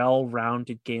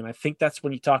well-rounded game. I think that's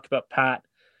when you talk about Pat,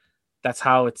 that's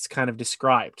how it's kind of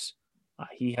described.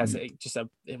 He has it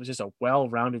was just a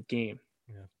well-rounded game.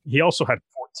 Yeah. He also had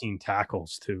 14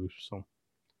 tackles too. So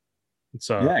it's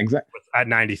exactly at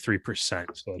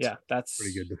 93%. So that's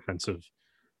pretty good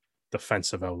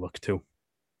defensive outlook too.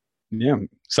 Yeah.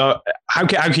 So how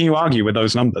can you argue with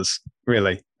those numbers?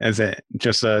 Really, is it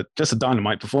just a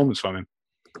dynamite performance from him?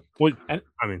 Well, I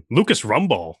mean, Lucas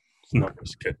Rumball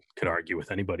numbers could argue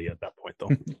with anybody at that point, though.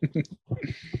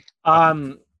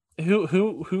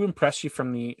 Who impressed you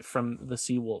from the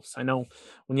Seawolves? I know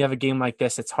when you have a game like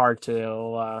this, it's hard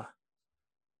to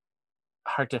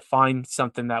find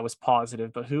something that was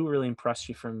positive. But who really impressed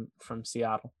you from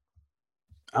Seattle?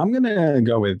 I'm gonna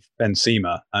go with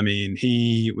Benzema. I mean,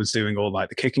 he was doing all like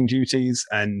the kicking duties,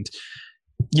 and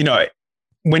you know,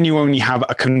 when you only have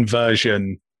a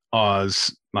conversion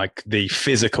as like the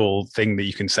physical thing that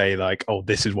you can say, like, oh,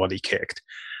 this is what he kicked,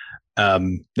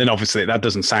 then obviously that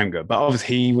doesn't sound good. But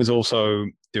obviously, he was also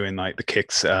doing like the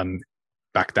kicks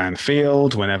back down the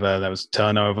field whenever there was a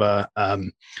turnover,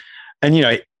 and you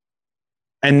know.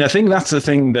 And I think that's the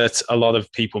thing that a lot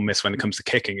of people miss when it comes to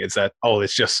kicking is that, oh,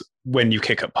 it's just when you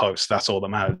kick at post, that's all that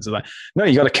matters. It's like, no,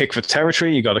 you got to kick for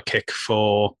territory. You got to kick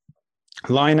for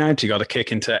line out. You got to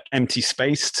kick into empty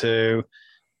space to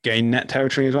gain net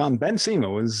territory as well. And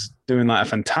Benzema was doing like a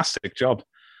fantastic job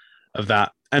of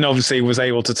that. And obviously was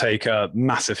able to take a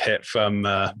massive hit from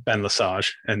Ben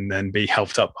Lesage and then be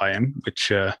helped up by him,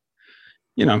 which,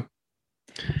 you know,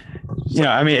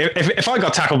 yeah, I mean, if I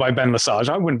got tackled by Ben Lesage,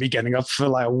 I wouldn't be getting up for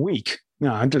like a week.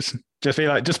 No, I'd just be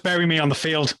like, just bury me on the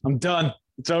field. I'm done.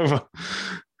 It's over.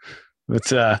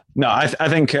 But no, I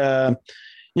think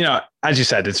you know, as you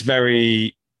said, it's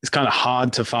kind of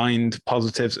hard to find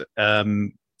positives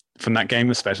from that game,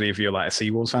 especially if you're like a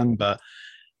Seawolves fan. But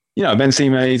you know,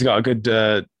 Benzema, he's got a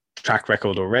good track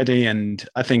record already, and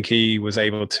I think he was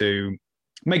able to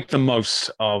make the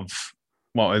most of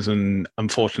what was an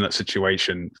unfortunate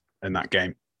situation in that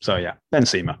game. So yeah,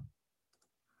 Benzema.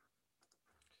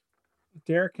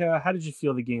 Derek, how did you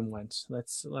feel the game went?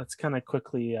 Let's kind of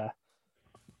quickly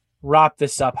wrap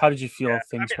this up. How did you feel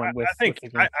things went with? I think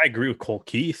I agree with Cole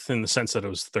Keith in the sense that it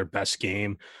was their best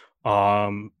game.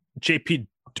 JP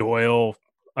Doyle,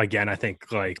 again, I think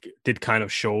like did kind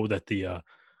of show that the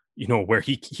you know, where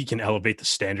he can elevate the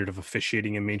standard of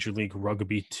officiating in Major League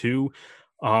Rugby too.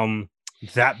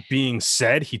 That being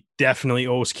said, he definitely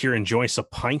owes Kieran Joyce a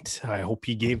pint. I hope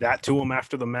he gave that to him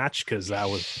after the match because that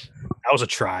was a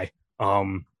try.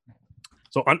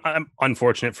 So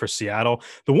unfortunate for Seattle.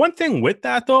 The one thing with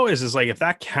that though is like if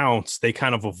that counts, they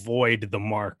kind of avoid the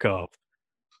mark of,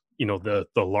 you know, the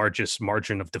largest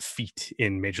margin of defeat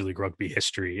in Major League Rugby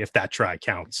history, if that try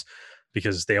counts,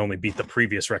 because they only beat the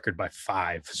previous record by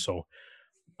 5. So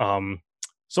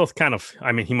so it's kind of,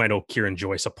 I mean, he might owe Kieran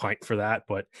Joyce a pint for that,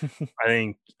 but I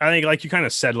think like you kind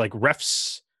of said, like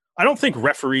refs, I don't think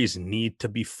referees need to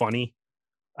be funny.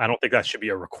 I don't think that should be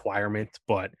a requirement,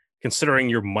 but considering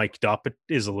you're mic'd up, it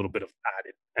is a little bit of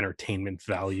added entertainment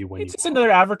value when it's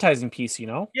another advertising piece, you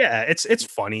know? Yeah, it's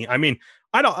funny. I mean,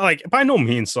 I don't like by no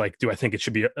means like do I think it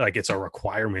should be like it's a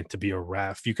requirement to be a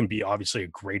ref. You can be obviously a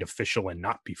great official and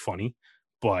not be funny,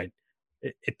 but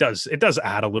it does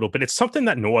add a little bit. It's something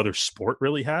that no other sport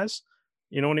really has,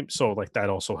 you know what I mean? So like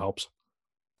that also helps.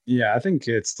 Yeah, I think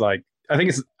it's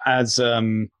as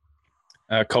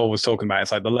Cole was talking about,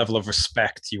 it's like the level of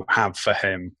respect you have for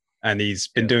him, and he's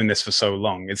been doing this for so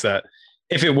long. Is that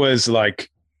if it was like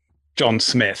John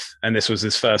Smith and this was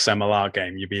his first MLR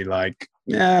game, you'd be like,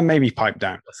 yeah, maybe pipe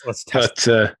down. Let's test.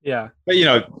 But you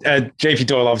know, JP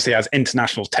Doyle obviously has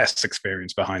international test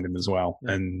experience behind him as well,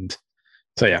 and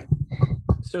so yeah.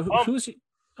 So who's?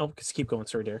 Oh, just keep going.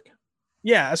 Sorry, Derek.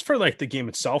 Yeah, as for like the game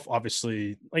itself,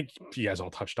 obviously, like you guys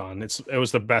all touched on, it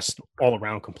was the best all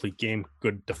around complete game.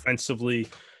 Good defensively,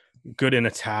 good in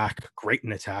attack, great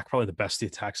in attack. Probably the best the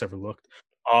attack's ever looked.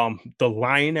 The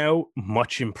line out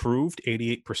much improved,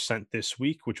 88% this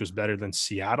week, which was better than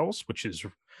Seattle's, which is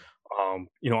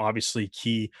you know, obviously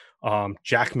key.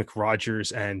 Jack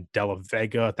McRogers and Della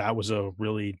Vega, that was a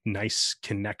really nice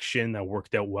connection that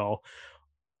worked out well.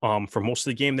 For most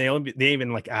of the game, they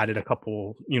even like added a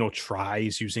couple, you know,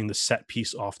 tries using the set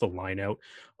piece off the line out.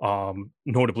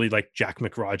 Notably like Jack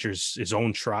McRogers' his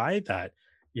own try that,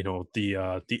 you know,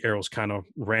 the Arrows kind of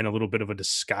ran a little bit of a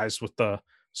disguise with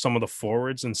some of the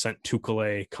forwards and sent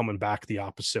Tukale coming back the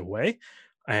opposite way.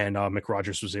 And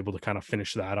McRogers was able to kind of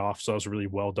finish that off. So it was a really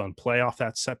well done play off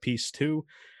that set piece too.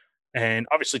 And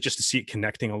obviously just to see it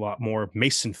connecting a lot more.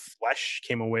 Mason Flesh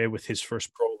came away with his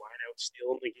first pro lineout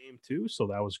steal in the game too. So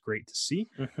that was great to see.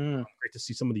 Mm-hmm. Great to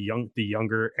see some of the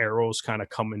younger Arrows kind of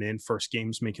coming in first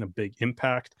games, making a big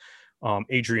impact.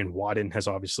 Adrian Wadden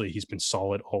he's been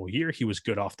solid all year. He was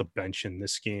good off the bench in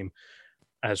this game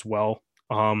as well.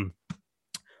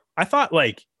 I thought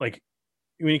like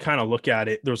when you kind of look at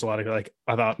it, there was a lot of like,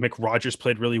 I thought McRogers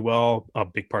played really well. A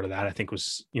big part of that, I think,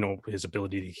 was, you know, his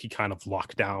ability he kind of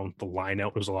locked down the line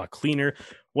out. It was a lot cleaner.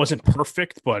 Wasn't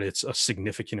perfect, but it's a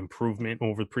significant improvement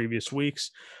over the previous weeks.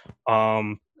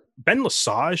 Ben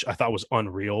Lesage, I thought was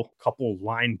unreal. Couple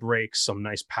line breaks, some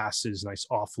nice passes, nice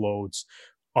offloads,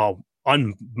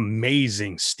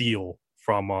 amazing steal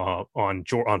from on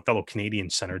fellow Canadian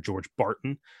center George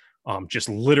Barton. Just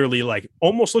literally like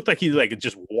almost looked like he like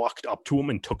just walked up to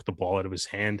him and took the ball out of his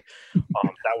hand.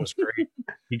 That was great.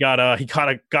 He got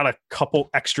a couple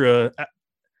extra,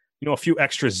 a few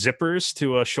extra zippers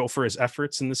to show for his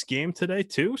efforts in this game today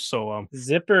too. So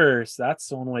zippers,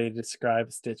 that's one way to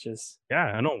describe stitches. Yeah,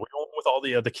 I know we're going with all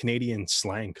the Canadian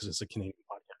slang because it's a Canadian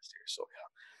podcast here. So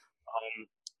yeah,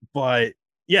 but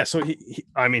yeah, so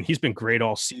he's been great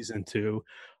all season too.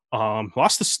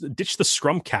 Ditched the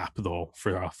scrum cap though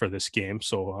for this game.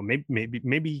 So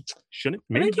maybe shouldn't.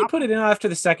 Maybe I think he put it in after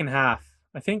the second half.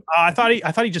 I think. I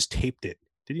thought he just taped it.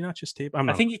 Did he not just tape?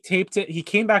 I think he taped it. He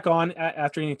came back on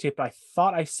after he taped. I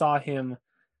thought I saw him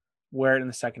wear it in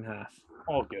the second half.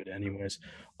 All good, anyways.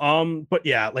 But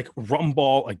yeah, like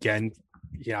Rumball again.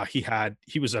 Yeah,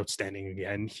 he was outstanding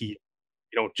again. He,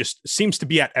 just seems to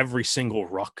be at every single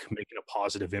ruck, making a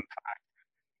positive impact.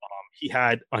 He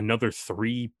had another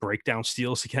 3 breakdown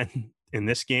steals again in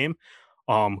this game.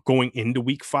 Going into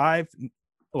week 5,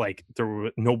 like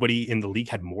nobody in the league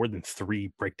had more than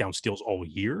 3 breakdown steals all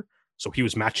year. So he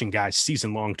was matching guys'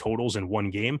 season-long totals in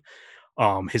one game.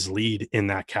 His lead in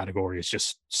that category is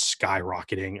just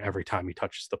skyrocketing every time he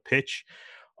touches the pitch.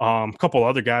 A couple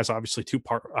other guys, obviously,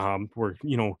 were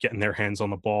getting their hands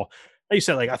on the ball. Like you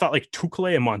said, like I thought, like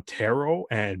Tukale and Montero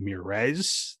and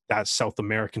Mirez, that South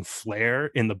American flair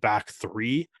in the back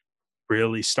 3,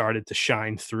 really started to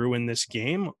shine through in this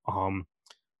game.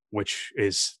 Which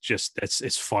is just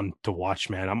it's fun to watch,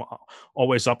 man. I'm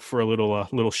always up for a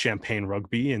little champagne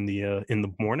rugby in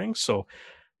the morning. So,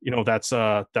 that's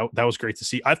that was great to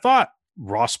see. I thought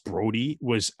Ross Brody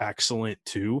was excellent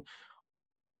too.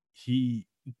 He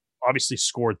obviously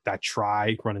scored that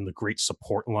try, running the great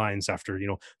support lines after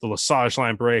the Lesage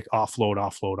line break,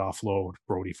 offload.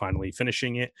 Brody finally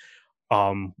finishing it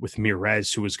with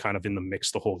Mirez, who was kind of in the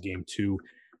mix the whole game too.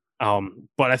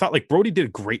 But I thought like Brody did a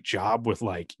great job with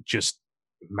like just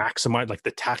maximize like the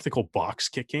tactical box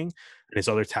kicking, and his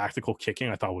other tactical kicking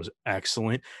I thought was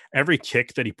excellent. Every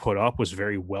kick that he put up was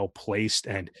very well placed,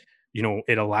 and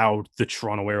it allowed the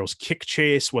Toronto Arrows kick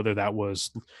chase, whether that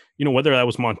was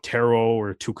Montero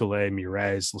or Tukale,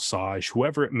 Mirez, Lesage,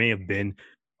 whoever it may have been.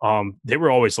 They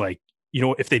were always like,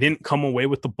 if they didn't come away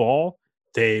with the ball,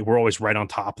 they were always right on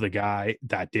top of the guy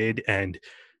that did.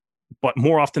 But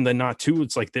more often than not too,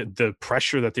 it's like the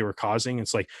pressure that they were causing.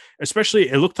 It's like, especially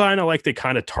it looked kind of like they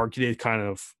kind of targeted kind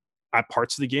of at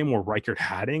parts of the game where Reichert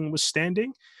Hadding was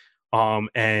standing.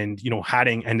 And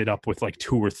Hadding ended up with like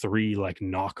 2 or 3 like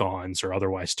knock-ons or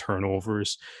otherwise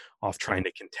turnovers off trying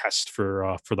to contest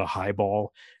for the high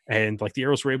ball. And like the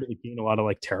Arrows were able to gain a lot of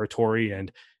like territory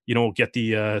and get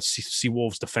the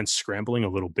Seawolves defense scrambling a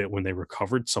little bit when they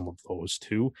recovered some of those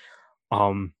too.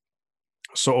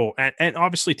 So and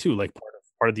obviously too, like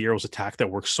part of the Arrows attack that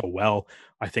works so well,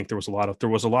 I think there was a lot of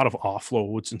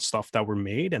offloads and stuff that were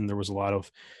made, and there was a lot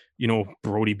of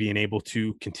Brody being able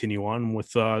to continue on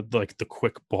with like the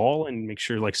quick ball and make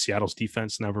sure like Seattle's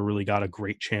defense never really got a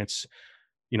great chance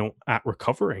at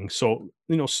recovering. So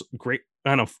great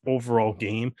kind of overall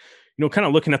game. Kind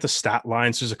of looking at the stat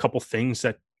lines, there's a couple things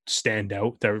that stand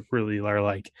out that really are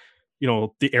like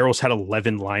the Arrows had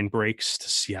 11 line breaks to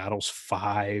Seattle's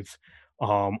 5.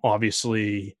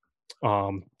 Obviously,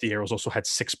 the Arrows also had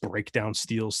 6 breakdown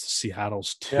steals to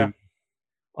Seattle's 2. Yeah.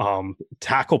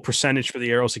 Tackle percentage for the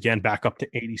Arrows again back up to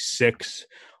 86.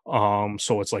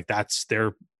 So it's like that's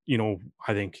their,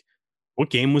 I think, what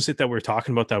game was it that we were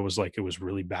talking about that was like it was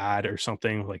really bad or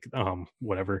something like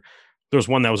whatever. There was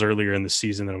one that was earlier in the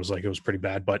season that was like it was pretty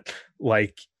bad, but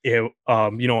like it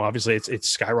obviously it's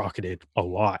skyrocketed a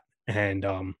lot. And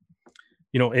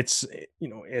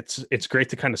it's great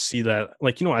to kind of see that,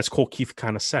 like, as Cole Keefe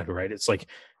kind of said, right? It's like,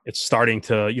 it's starting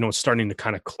to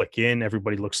kind of click in.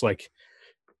 Everybody looks like,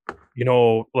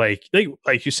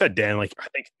 like you said, Dan, like, I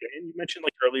think Dan, you mentioned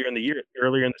like earlier in the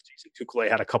season, Tukale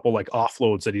had a couple like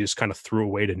offloads that he just kind of threw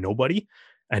away to nobody.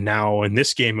 And now in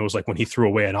this game, it was like when he threw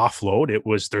away an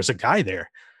offload, there's a guy there,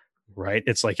 right?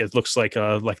 It's like, it looks like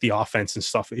the offense and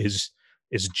stuff is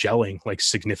gelling like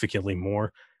significantly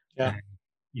more. Yeah.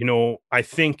 I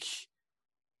think,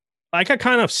 like I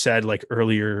kind of said, like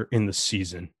earlier in the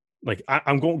season, like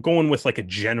I'm going with like a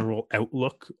general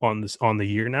outlook on the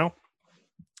year now.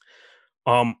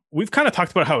 We've kind of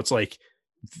talked about how it's like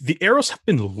the Arrows have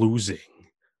been losing,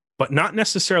 but not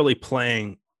necessarily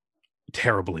playing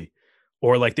terribly,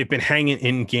 or like they've been hanging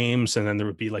in games and then there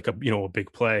would be like a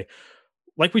big play.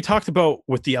 Like we talked about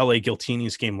with the LA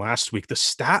Giltinis game last week, the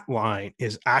stat line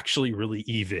is actually really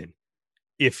even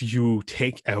if you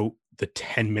take out the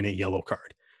 10-minute yellow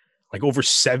card. Like over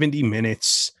 70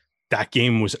 minutes, that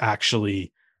game was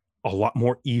actually a lot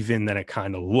more even than it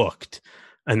kind of looked.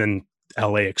 And then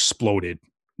LA exploded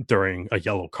during a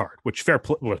yellow card, which fair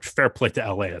play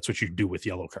to LA. That's what you do with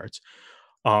yellow cards.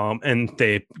 And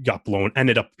they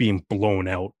ended up being blown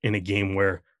out in a game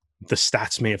where the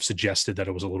stats may have suggested that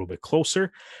it was a little bit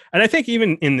closer. And I think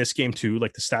even in this game too,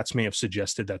 like the stats may have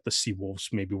suggested that the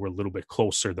Seawolves maybe were a little bit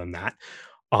closer than that.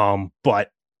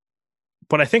 But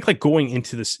I think like going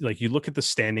into this, like you look at the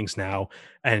standings now,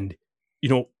 and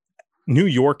New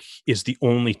York is the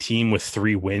only team with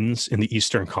 3 wins in the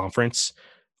Eastern Conference.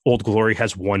 Old Glory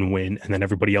has 1 win, and then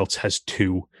everybody else has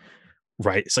 2.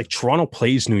 Right? It's like Toronto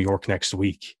plays New York next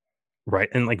week, right?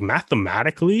 And like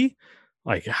mathematically,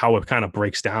 like how it kind of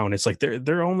breaks down, it's like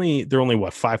they're only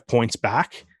what, 5 points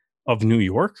back of New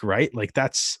York, right? Like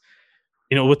that's,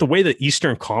 with the way the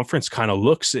Eastern Conference kind of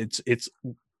looks, it's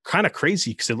kind of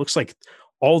crazy because it looks like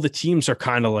all the teams are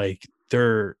kind of like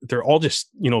they're all just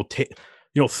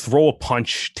throw a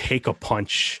punch, take a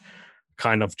punch,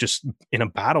 kind of just in a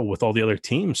battle with all the other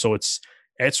teams. So it's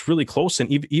really close.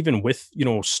 And even with,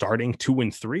 starting 2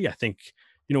 and 3, I think,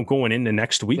 going into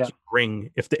next week,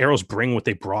 if the Arrows bring what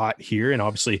they brought here, and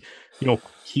obviously,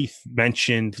 Keith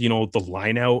mentioned, the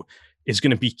line out is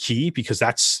going to be key because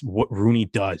that's what Rooney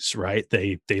does, right?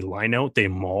 They line out, they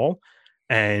maul,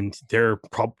 and they're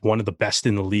probably one of the best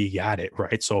in the league at it,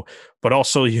 right? So, but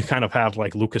also you kind of have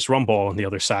like Lucas Rumball on the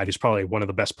other side, who's probably one of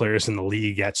the best players in the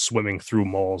league at swimming through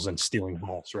mauls and stealing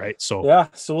balls, right? So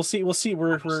so we'll see. We'll see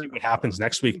what happens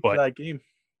next week, but that game.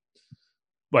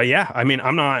 But yeah, I mean,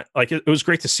 I'm not like it was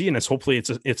great to see, and hopefully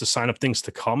it's a sign of things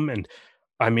to come. And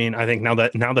I mean, I think now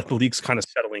that the league's kind of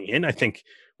settling in, I think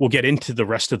we'll get into the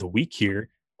rest of the week here.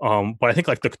 But I think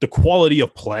like the quality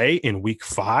of play in week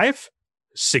 5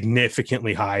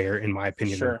 significantly higher in my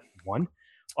opinion than one.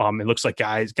 It looks like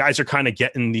guys are kind of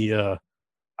getting the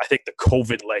I think the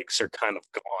COVID legs are kind of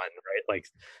gone, right?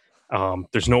 Like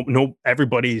there's no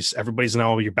everybody's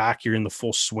now you're back, you're in the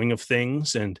full swing of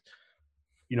things, and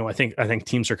I think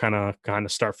teams are kind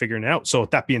of start figuring it out. So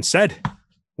with that being said,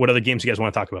 what other games you guys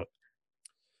want to talk about?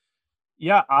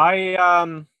 Yeah,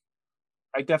 I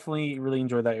definitely really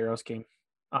enjoyed that Arrows game.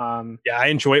 Yeah, I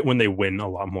enjoy it when they win a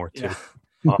lot more too. Yeah.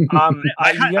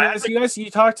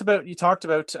 You talked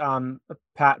about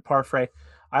Pat Parfrey.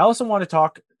 I also want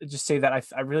to just say that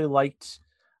I really liked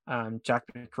Jack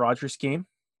McRogers' game.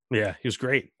 Yeah, he was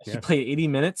great. He played 80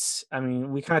 minutes. I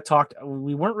mean, we kind of talked.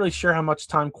 We weren't really sure how much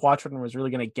time Quattrin was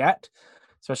really going to get,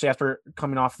 especially after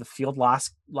coming off the field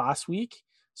last week.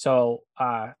 So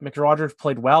McRogers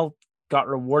played well, got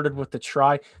rewarded with the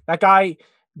try. That guy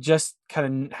just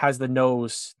kind of has the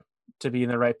nose to be in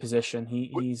the right position.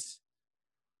 He's.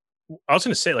 I was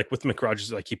going to say, like with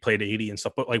McRogers, like he played 80 and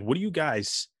stuff, but like, what do you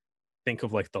guys think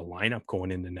of like the lineup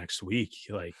going into next week?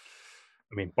 Like,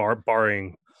 I mean,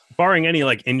 barring any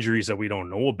like injuries that we don't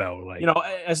know about, like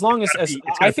as long as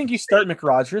I think you start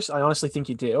McRogers. I honestly think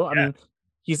you do. I mean,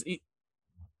 he's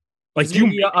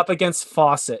up against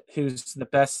Fawcett, who's the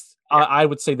best. I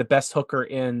would say the best hooker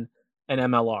in an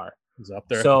MLR. He's up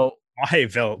there. So I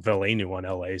Velenu on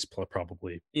LA is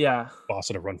probably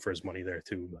Fawcett a run for his money there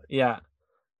too. But. Yeah.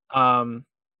 So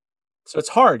it's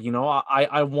hard,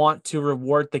 I want to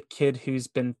reward the kid who's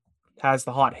has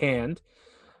the hot hand.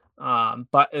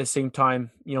 But at the same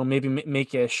time, maybe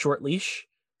make a short leash.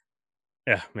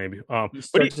 Yeah, maybe.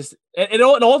 It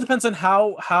all depends on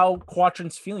how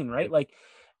Quattrin's feeling, right? Like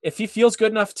if he feels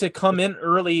good enough to come in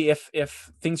early,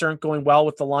 if things aren't going well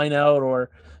with the line out or,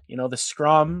 the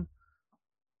scrum.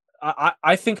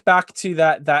 I think back to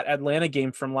that Atlanta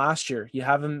game from last year. You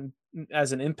have him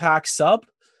as an impact sub,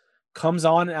 comes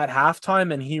on at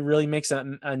halftime, and he really makes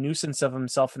a nuisance of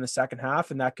himself in the second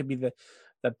half, and that could be the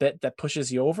bit that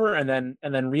pushes you over, and then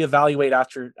reevaluate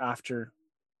after.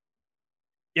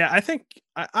 Yeah, I think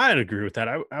I'd agree with that.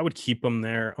 I would keep him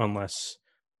there unless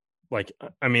like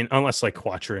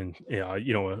Quattrin,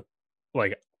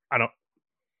 like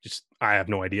I have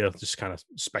no idea, just kind of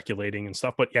speculating and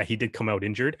stuff. But yeah, he did come out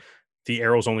injured. The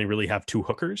Arrows only really have 2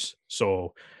 hookers,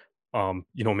 so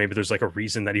maybe there's like a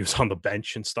reason that he was on the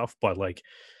bench and stuff. But like,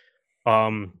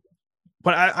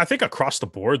 but I think across the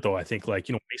board, though, I think like,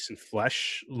 Mason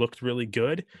Flesch looked really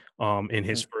good in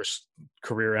his first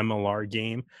career MLR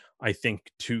game. I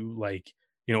think too, like,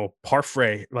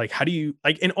 Parfrey, like, how do you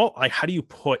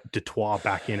put Dutois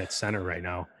back in at center right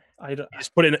now?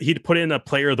 He'd put in a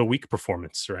player of the week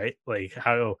performance, right? Like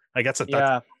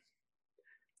that'd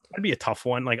be a tough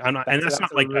one. Like that's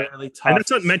not like really tough. And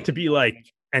that's not meant to be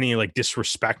like any like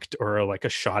disrespect or like a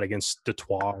shot against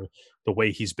Dutois, the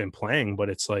way he's been playing, but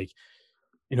it's like,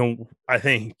 I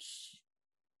think,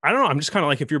 I don't know. I'm just kind of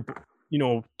like, if you're,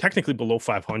 technically below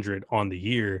 500 on the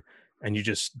year and you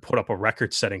just put up a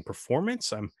record setting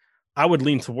performance, I would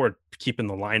lean toward keeping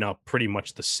the lineup pretty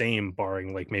much the same,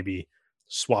 barring like maybe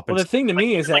swapping. Well, the thing to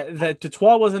me is that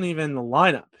Dutoit wasn't even in the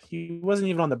lineup. He wasn't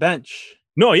even on the bench.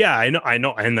 No, yeah, I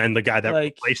know. And then the guy that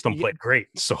Like, replaced him played great.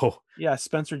 So yeah,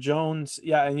 Spencer Jones.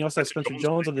 Yeah, and you also have Spencer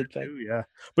Jones on the bench. Yeah,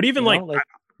 but even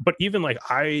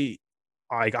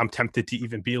I'm tempted to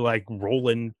even be like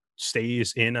Roland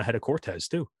stays in ahead of Cortez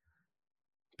too,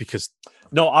 because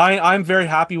no, I'm very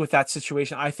happy with that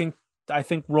situation. I think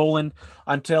Roland,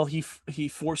 until he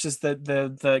forces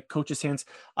the coach's hands,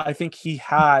 I think he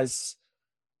has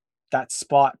that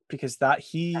spot, because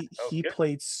he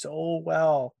played so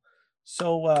well.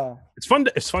 It's fun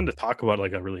to talk about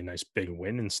like a really nice big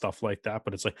win and stuff like that,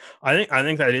 but it's like I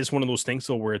think that is one of those things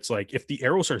though where it's like if the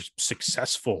Arrows are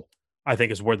successful, I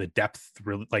think is where the depth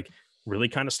really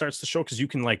kind of starts to show, because you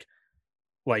can like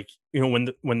when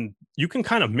you can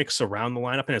kind of mix around the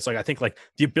lineup, and it's like I think like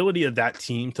the ability of that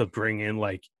team to bring in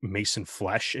like Mason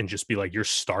Flesch and just be like you're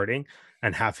starting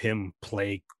and have him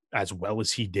play as well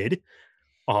as he did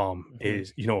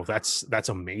is that's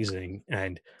amazing.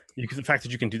 And the fact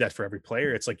that you can do that for every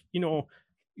player, it's like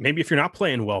maybe if you're not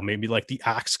playing well, maybe like the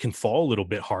axe can fall a little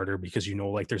bit harder, because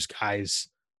like there's guys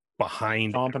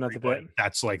behind chomping at the bit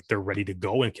that's like they're ready to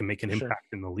go and can make an impact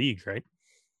in the league, right?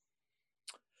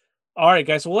 All right,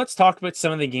 guys. Well, let's talk about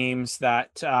some of the games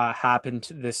that happened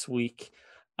this week.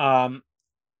 I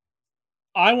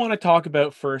want to talk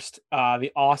about first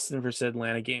the Austin versus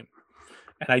Atlanta game.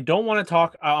 And I don't want to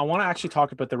talk. I want to actually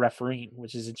talk about the refereeing,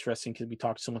 which is interesting because we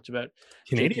talked so much about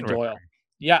Canadian Doyle.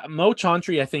 Yeah, Mo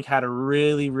Chantry, I think, had a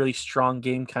really, really strong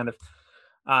game. Kind of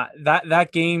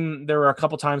that game. There were a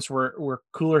couple times where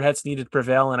cooler heads needed to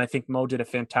prevail, and I think Mo did a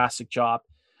fantastic job.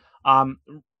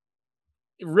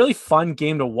 Really fun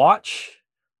game to watch.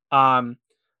 I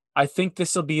think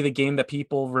this will be the game that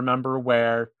people remember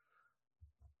where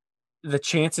the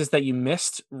chances that you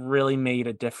missed really made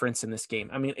a difference in this game.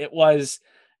 I mean,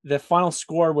 the final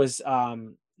score was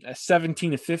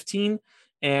 17-15,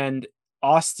 and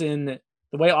Austin,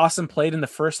 the way Austin played in the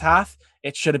first half,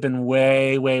 it should have been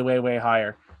way, way, way, way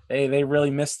higher. They really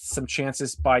missed some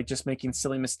chances by just making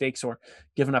silly mistakes or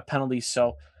giving up penalties.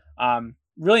 So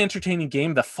really entertaining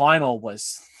game. The final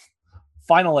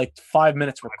like 5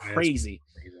 minutes were crazy.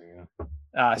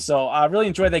 So I really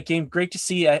enjoyed that game. Great to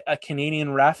see a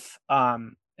Canadian ref,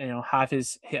 have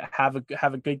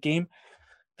a good game.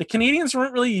 The Canadians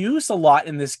weren't really used a lot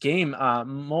in this game.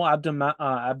 Mo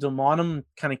Abdelmonem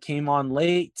kind of came on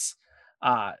late.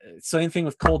 Same thing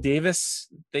with Cole Davis.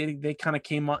 They kind of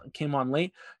came on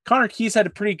late. Connor Keys had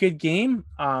a pretty good game.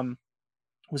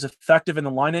 Was effective in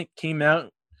the lineup. Came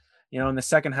out, in the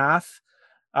second half.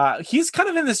 He's kind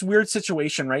of in this weird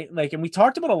situation, right? Like, and we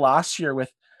talked about it last year with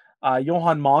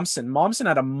Johan Momsen. Momsen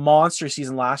had a monster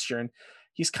season last year, and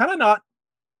he's kind of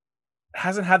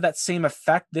hasn't had that same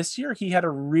effect this year. He had a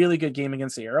really good game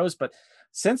against the Arrows, but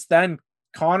since then,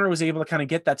 Connor was able to kind of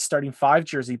get that starting 5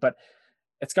 jersey, but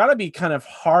it's got to be kind of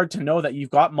hard to know that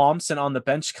you've got Momsen on the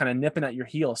bench kind of nipping at your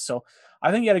heels. So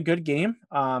I think he had a good game.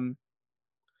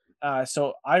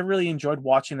 So I really enjoyed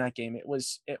watching that game. It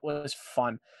was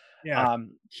fun. Yeah,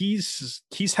 he's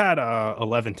had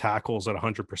 11 tackles at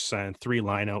 100%, 3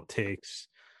 line-out takes,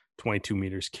 22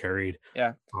 meters carried.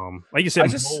 Yeah. Like you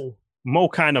said, Mo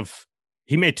kind of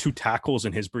he made 2 tackles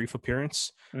in his brief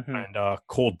appearance, and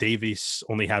Cole Davies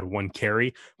only had 1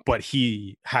 carry, but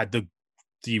he had the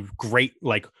great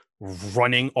like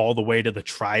running all the way to the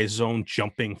try zone,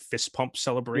 jumping fist pump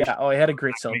celebration. Yeah, he had a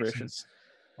great celebration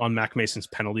on Mac Mason's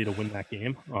penalty to win that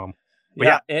game.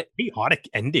 Chaotic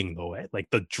ending though, like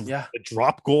the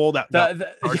drop goal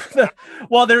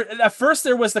well, at first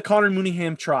there was the Connor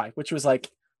Mooneyham try, which was like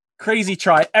crazy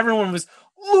try. Everyone was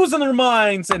losing their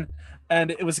minds, and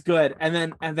it was good. And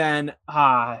then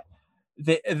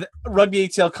the rugby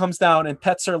ATL comes down and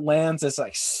Petzer lands this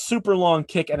like super long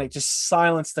kick, and it just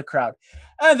silenced the crowd.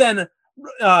 And then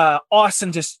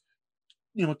Austin just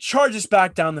charges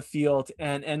back down the field,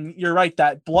 and you're right,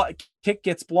 that kick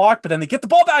gets blocked, but then they get the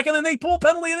ball back, and then they pull a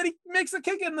penalty, and then he makes the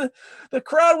kick, and the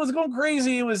crowd was going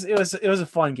crazy. It was a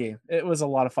fun game. It was a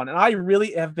lot of fun, and I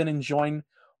really have been enjoying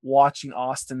watching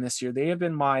Austin this year. They have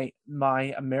been my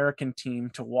American team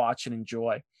to watch and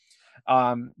enjoy.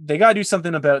 They got to do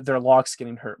something about their locks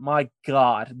getting hurt. My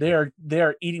God,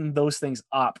 they're eating those things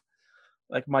up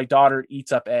like my daughter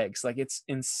eats up eggs. Like, it's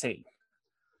insane.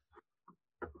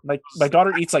 Like, my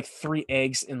daughter eats like 3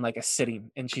 eggs in like a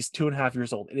sitting, and she's 2.5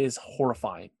 years old. It is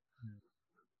horrifying.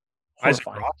 Isaac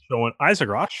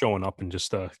Ross showing up and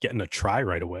just getting a try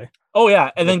right away. Oh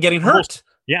yeah, and then getting hurt.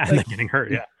 And then getting hurt.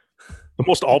 Yeah, the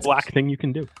most all black thing you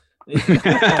can do.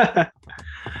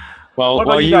 Well, I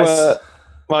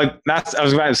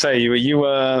was about to say you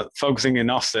were focusing in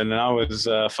Austin, and I was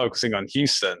focusing on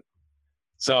Houston.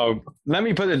 So let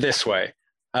me put it this way.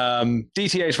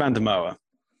 DTH Van der Moa,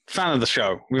 fan of the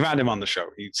show. We've had him on the show.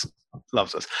 He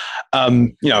loves us.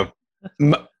 The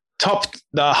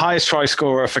highest try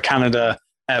scorer for Canada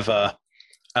ever,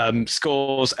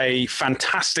 scores a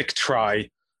fantastic try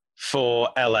for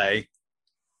LA.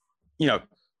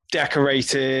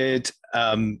 Decorated,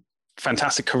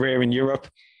 fantastic career in Europe.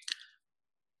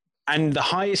 And the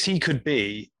highest he could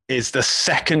be is the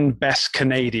second best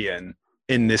Canadian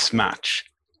in this match.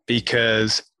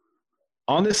 Because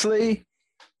honestly,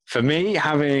 for me,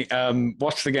 having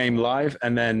watched the game live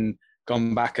and then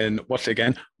gone back and watched it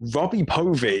again, Robbie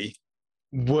Povey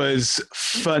was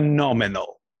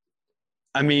phenomenal.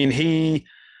 I mean,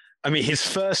 his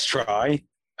first try,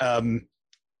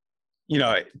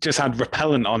 just had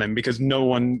repellent on him because no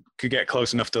one could get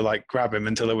close enough to like grab him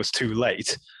until it was too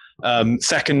late.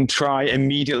 Second try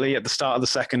immediately at the start of the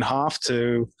second half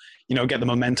to, get the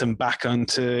momentum back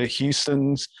onto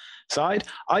Houston's side.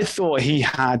 I thought he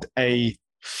had I've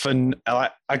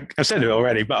said it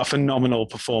already, but a phenomenal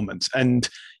performance. And,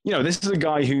 this is a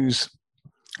guy who's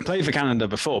played for Canada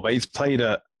before, but he's played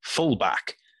at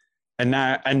fullback. And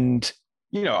now, on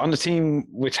the team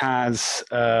which has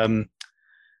Sam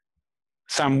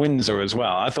Windsor as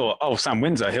well. I thought, Sam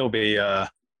Windsor, he'll be,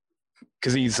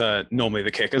 because he's normally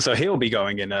the kicker, so he'll be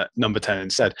going in at number 10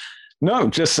 instead. No,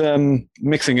 just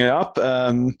mixing it up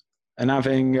and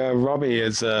having Robbie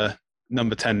as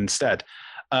number 10 instead.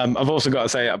 I've also got to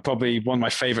say, probably one of my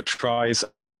favorite tries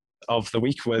of the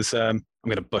week was, I'm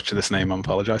going to butcher this name, I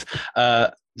apologize,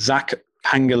 Zach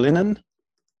Pangilinan.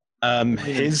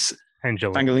 His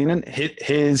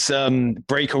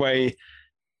breakaway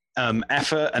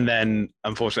effort, and then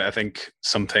unfortunately I think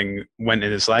something went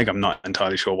in his leg. I'm not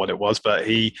entirely sure what it was, but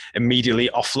he immediately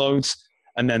offloads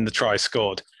and then the try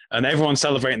scored, and everyone's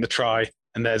celebrating the try,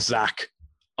 and there's Zach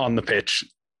on the pitch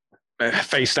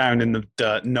face down in the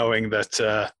dirt, knowing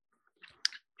that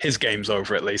his game's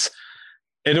over at least.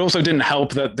 It also didn't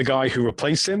help that the guy who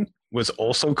replaced him was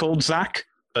also called Zach,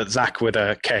 but Zach with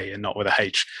a K and not with a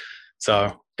H,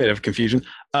 so bit of confusion.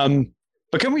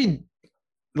 But can we,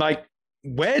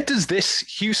 where does this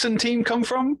Houston team come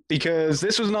from? Because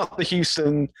this was not the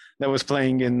Houston that was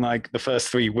playing in the first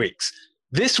 3 weeks.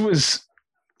 This was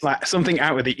something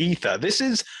out of the ether. This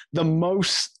is the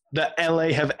most that LA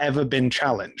have ever been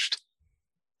challenged,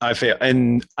 I feel.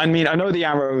 And I mean, I know the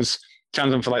Arrows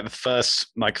challenged them for the first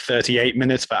 38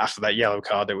 minutes, but after that yellow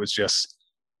card, it was just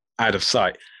out of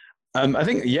sight. I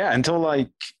think, until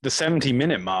the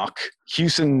 70-minute mark,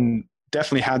 Houston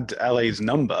definitely had LA's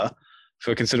number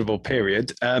for a considerable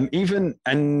period. I think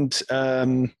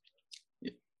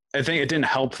it didn't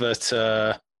help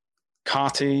that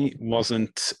Carty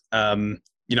wasn't,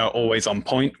 always on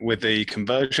point with the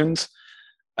conversions.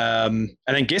 And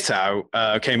then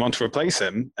Gitau came on to replace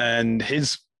him, and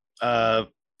his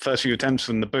first few attempts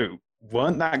from the boot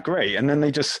weren't that great. And then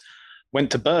they just went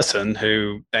to Burton,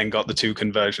 who then got the 2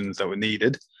 conversions that were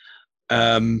needed.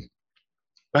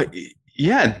 But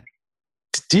yeah,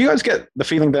 do you guys get the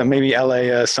feeling that maybe LA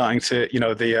are starting to,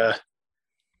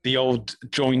 the old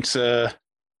joints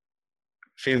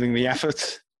feeling the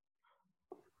effort?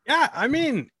 Yeah, I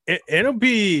mean, it'll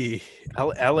be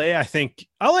LA. I think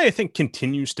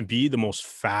continues to be the most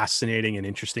fascinating and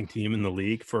interesting team in the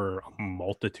league for a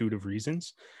multitude of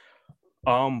reasons.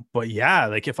 But yeah,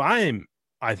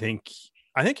 I think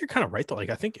you're kind of right though.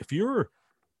 I think if you're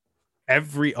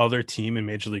every other team in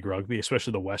Major League Rugby,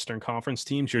 especially the Western Conference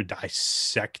teams, you're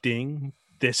dissecting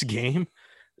this game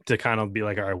to kind of be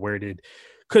all right,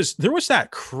 because there was that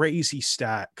crazy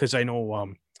stat, because I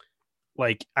know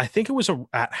I think it was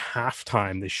at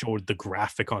halftime they showed the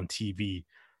graphic on TV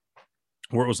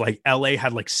where it was LA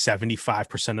had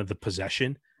 75% of the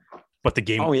possession, but the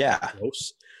game was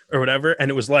close or whatever,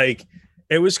 and it was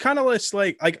it was kind of less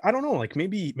I don't know,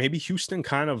 maybe Houston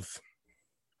kind of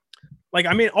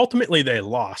I mean, ultimately they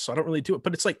lost, so I don't really do it,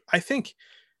 but it's I think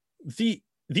the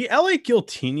LA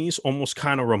Giltinis almost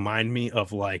kind of remind me of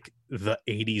the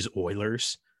 80s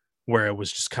Oilers, where it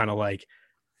was just kind of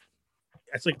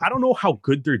it's I don't know how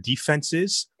good their defense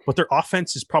is, but their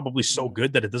offense is probably so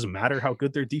good that it doesn't matter how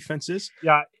good their defense is.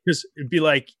 Yeah. Because it'd be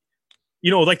the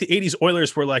 80s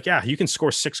Oilers were you can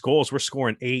score 6 goals, we're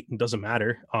scoring 8, and doesn't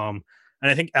matter. And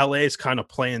I think LA is kind of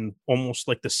playing almost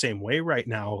the same way right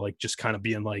now, just kind of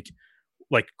being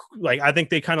I think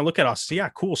they kind of look at us, yeah,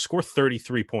 cool, score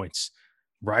 33 points,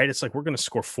 right? It's we're going to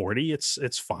score 40.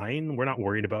 It's fine. We're not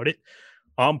worried about it.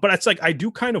 But it's I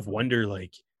do kind of wonder,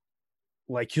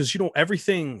 because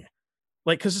everything,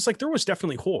 because it's there was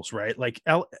definitely holes, right?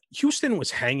 Houston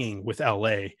was hanging with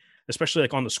LA, especially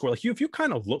on the score. If you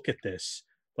kind of look at this,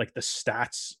 the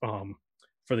stats,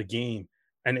 for the game.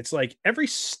 And it's like every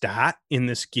stat in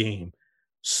this game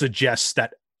suggests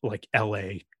that like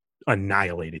LA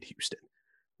annihilated Houston,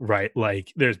 right?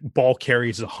 Like there's ball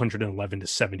carries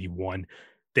 111-71.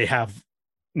 They have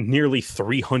nearly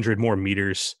 300 more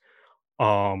meters,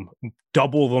 double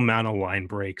the amount of line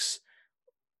breaks,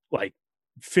 like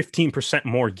 15%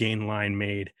 more gain line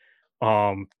made.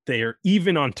 They are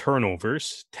even on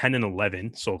turnovers, 10 and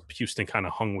 11. So Houston kind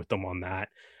of hung with them on that.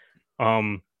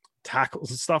 Tackles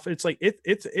and stuff. It's like it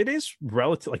is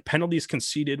relative. Like penalties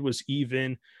conceded was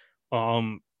even.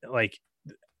 Like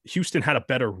Houston had a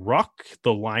better ruck.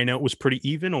 The line out was pretty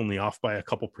even, only off by a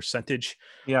couple percentage.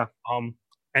 Yeah.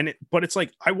 But it's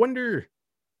like I wonder,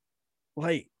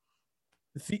 like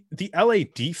the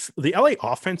LA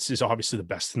offense is obviously the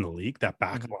best in the league. That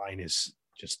back line is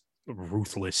just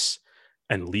ruthless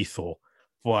and lethal.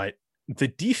 But the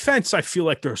defense, I feel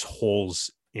like there's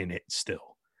holes in it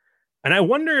still. And I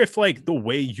wonder if like the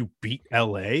way you beat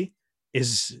LA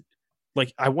is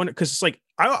like, I wonder, because it's like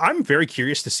I'm very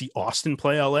curious to see Austin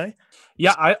play LA.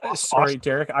 Yeah, sorry,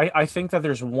 Derek. I think that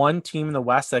there's one team in the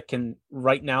West that can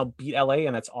right now beat LA,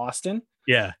 and that's Austin.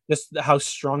 Yeah. Just how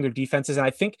strong their defense is. And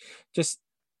I think just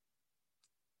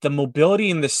the mobility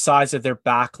and the size of their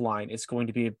back line is going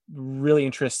to be really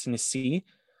interesting to see.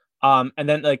 And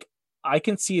then like I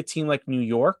can see a team like New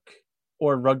York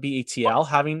or Rugby ATL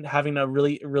having a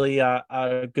really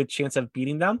a good chance of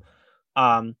beating them.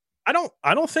 I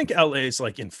don't think LA is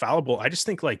like infallible. I just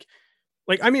think like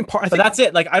I mean, but that's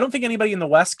it. Like I don't think anybody in the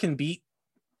West can beat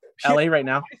LA right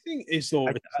now. I think is though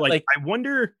like I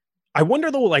wonder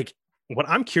though, like what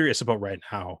I'm curious about right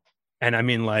now, and I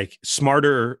mean like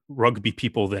smarter rugby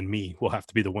people than me will have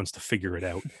to be the ones to figure it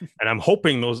out. And I'm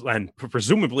hoping those, and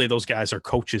presumably those guys are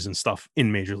coaches and stuff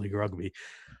in Major League Rugby.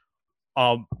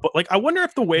 But like I wonder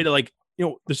if the way to like, you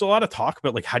know, there's a lot of talk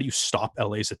about like how do you stop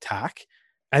LA's attack?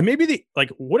 And maybe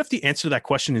what if the answer to that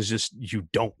question is just you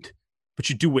don't, but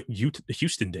you do what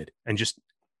Houston did and just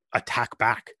attack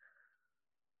back.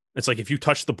 It's like if you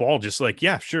touch the ball, just like,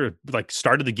 yeah, sure, like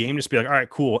started the game, just be like, all right,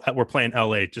 cool, we're playing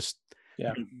LA. Just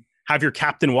have your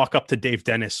captain walk up to Dave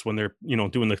Dennis when they're, you know,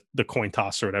 doing the coin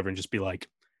toss or whatever, and just be like,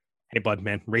 hey, bud,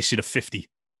 man, race you to 50.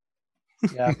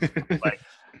 Yeah. Like,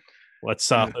 let's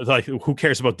like, who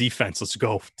cares about defense? Let's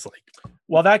go. It's like,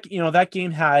 well, that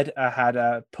game had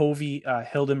Povey,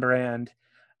 Hildenbrand,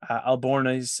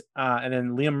 Albornoz, and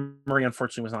then Liam Murray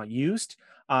unfortunately was not used.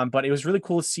 But it was really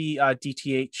cool to see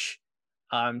DTH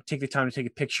take the time to take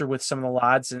a picture with some of the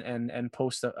lads and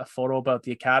post a photo about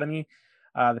the academy,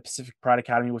 the Pacific Pride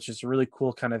Academy, which is a really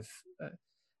cool kind of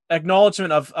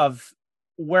acknowledgement of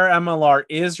where MLR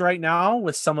is right now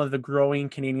with some of the growing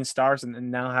Canadian stars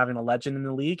and now having a legend in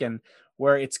the league and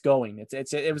where it's going.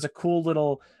 It was a cool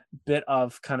little bit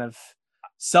of kind of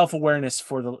self-awareness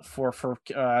for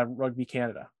Rugby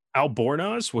Canada.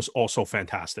 Albornoz was also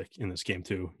fantastic in this game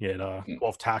too. He had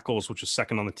 12 tackles, which was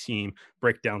second on the team,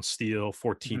 breakdown steal,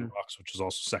 14 rucks, which was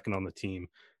also second on the team,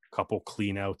 a couple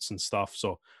clean outs and stuff.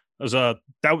 So it was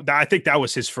I think that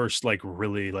was his first like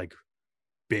really like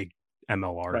big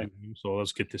MLR. Right. So it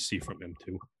was good to see from him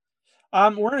too.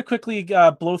 We're going to quickly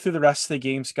blow through the rest of the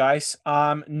games, guys.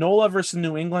 NOLA versus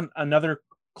New England, another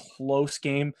close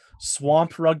game.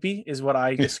 Swamp rugby is what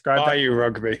I described. Bayou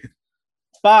rugby.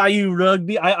 Bayou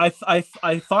rugby. I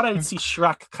thought I would see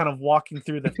Shrek kind of walking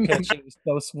through the pitch. It was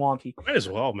so swampy. Might as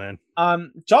well, man.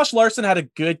 Josh Larson had a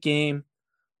good game.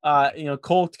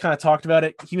 Cole kind of talked about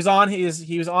it. He was on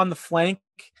the flank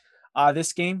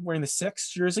this game wearing the 6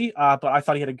 jersey, but I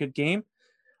thought he had a good game.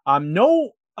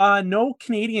 No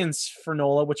Canadians for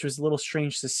NOLA, which was a little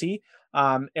strange to see.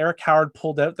 Eric Howard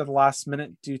pulled out at the last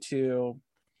minute due to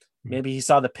maybe he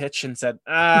saw the pitch and said,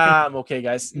 I'm okay,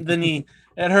 guys. The knee,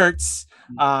 it hurts.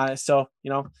 So,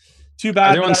 too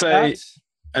bad. I don't want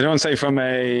to say from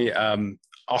a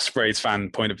Ospreys fan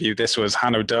point of view, this was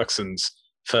Hanno Dirksen's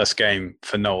first game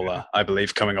for NOLA, I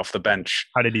believe, coming off the bench.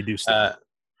 How did he do?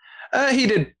 He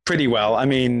did pretty well. I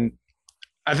mean,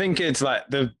 I think it's like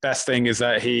the best thing is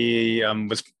that he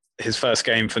was his first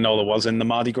game for NOLA was in the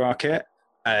Mardi Gras kit,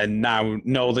 and now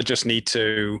NOLA just need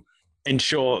to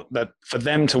ensure that for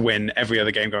them to win every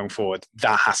other game going forward,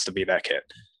 that has to be their kit.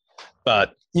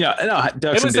 But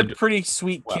Dirksen it was a pretty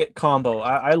sweet kit combo.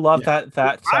 I love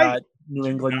that New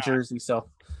England jersey. So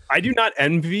I do not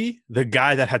envy the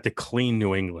guy that had to clean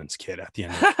New England's kit at the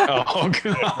end. Oh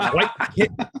God.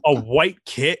 A white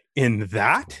kit in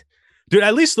that. Dude,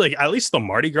 at least the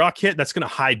Mardi Gras kit, that's gonna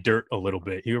hide dirt a little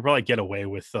bit. You would probably get away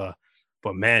with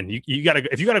But man, you gotta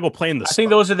if you gotta go play in the. I think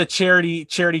those are the charity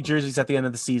jerseys at the end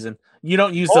of the season. You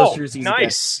don't use those jerseys.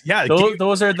 Nice, again. Yeah.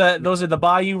 Those are the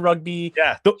Bayou Rugby.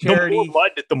 Yeah, charity.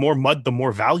 The more mud, the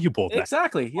more valuable.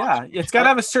 Exactly. Yeah, it's got to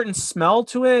have a certain smell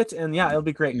to it, and yeah, it'll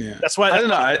be great. Yeah. That's why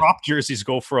prop jerseys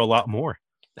go for a lot more.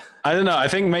 I don't know. I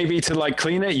think maybe to like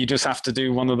clean it, you just have to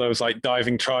do one of those like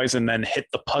diving tries and then hit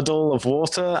the puddle of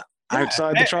water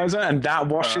outside the try zone, and that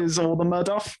washes all the mud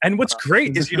off. And what's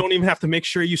great is you don't even have to make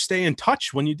sure you stay in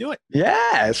touch when you do it.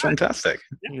 Yeah, it's fantastic.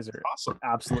 These are awesome,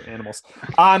 absolute animals.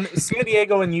 San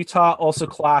Diego and Utah also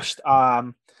clashed. I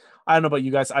don't know about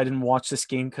you guys. I didn't watch this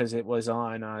game because it was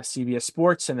on CBS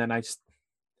Sports, and then I've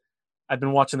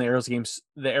been watching the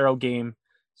Arrow game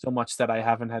so much that I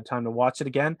haven't had time to watch it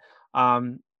again.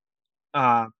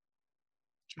 Travis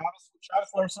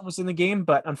Larson was in the game,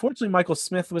 but unfortunately Michael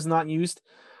Smith was not used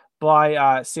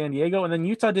by San Diego, and then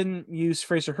Utah didn't use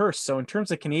Fraser Hurst. So in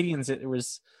terms of Canadians, it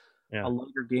was a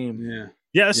lighter game.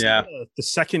 This is the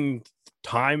second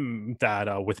time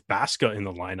that with Baska in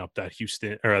the lineup that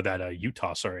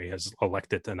Utah has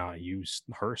elected to not use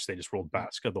Hurst. They just rolled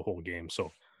Baska the whole game.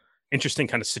 So interesting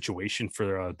kind of situation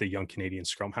for the young Canadian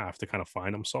scrum half to kind of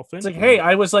find himself in. It's like, hey,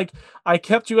 I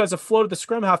kept you as a float at the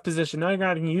scrum half position. Now you're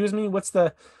not going to use me. What's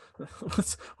the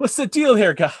deal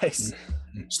here, guys?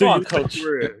 Stu, coach.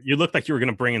 You looked like you were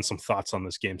going to bring in some thoughts on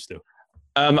this game, Stu.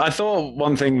 I thought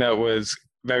one thing that was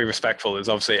very respectful is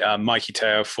obviously Mikey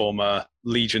Teo, former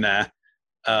Legionnaire,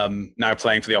 now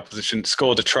playing for the opposition,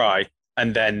 scored a try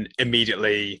and then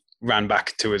immediately ran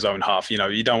back to his own half. You know,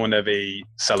 you don't want to be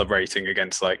celebrating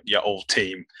against like your old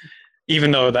team,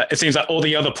 even though that it seems like all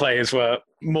the other players were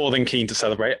more than keen to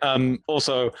celebrate.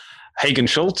 Also, Hagen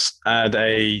Schultz had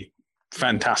a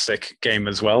fantastic game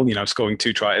as well, you know, scoring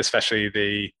 2 tries, especially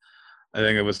I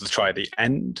think it was the try at the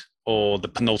end or the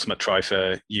penultimate try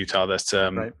for Utah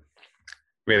that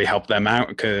really helped them out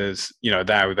because, you know,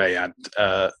 now they had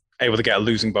able to get a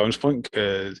losing bonus point.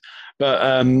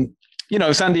 But you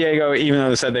know, San Diego, even though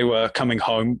they said they were coming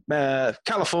home,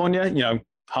 California, you know,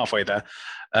 halfway there.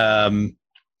 But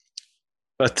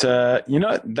you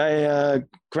know,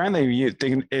 ground they use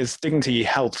is Dignity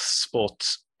Health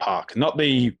Sports Park, not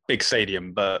the big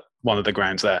stadium, but one of the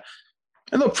grounds there.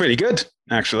 It looked pretty good,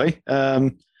 actually.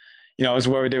 You know, I was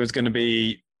worried it was going to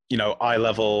be, you know,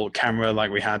 eye-level camera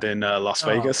like we had in Las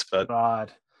Vegas, but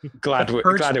glad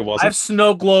it wasn't. I've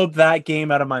snow globed that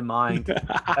game out of my mind.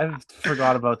 I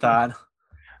forgot about that.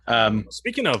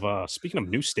 Speaking of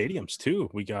new stadiums too,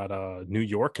 we got New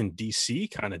York and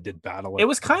DC kind of did battle. It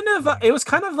was kind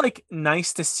of like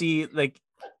nice to see like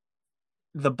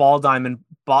the ball diamond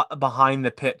behind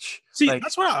the pitch. See, like,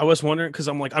 that's what I was wondering because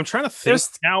I'm trying to think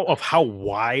now of how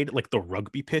wide like the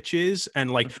rugby pitch is,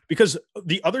 and like because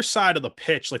the other side of the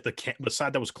pitch, like the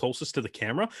side that was closest to the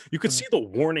camera, you could see the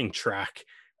warning track.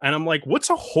 And I'm like,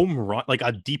 what's a home run, like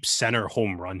a deep center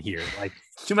home run here? Like,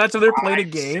 can you imagine they're playing a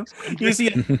game? You see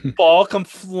a ball come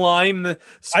flying.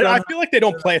 I feel like they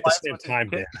don't play at the same time.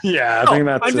 Dan. Yeah, I think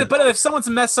that's. But if someone's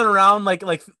messing around, like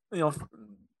you know,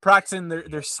 practicing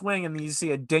their swing, and you see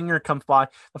a dinger come by,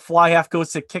 the fly half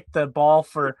goes to kick the ball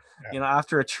for you know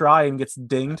after a try and gets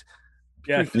dinged.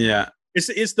 Yeah.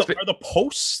 Are the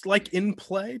posts like in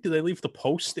play? Do they leave the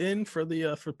post in for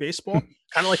for baseball?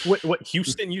 Kind of like what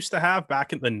Houston used to have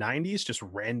back in the 90s, just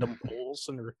random poles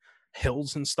and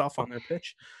hills and stuff on their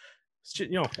pitch. It's just,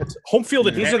 you know, it's home field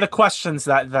advantage. These are the questions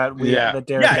that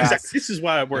Derek asked. Exactly. This is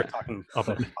why we're talking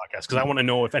about the podcast because I want to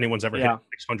know if anyone's ever hit a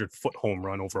 600-foot home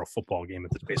run over a football game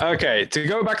at this baseball. Okay, to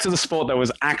go back to the sport that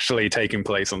was actually taking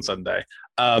place on Sunday.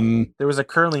 There was a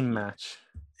curling match.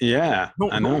 Yeah,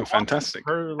 I know, fantastic.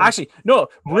 Actually, no,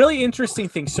 really interesting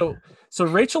thing. So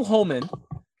Rachel Holman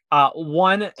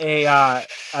won a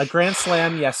Grand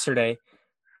Slam yesterday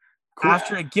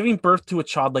after giving birth to a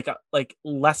child like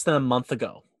less than a month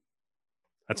ago.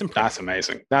 That's impressive. That's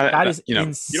amazing. That is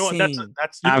insane. You know what?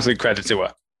 That's absolute credit to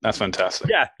her. That's fantastic.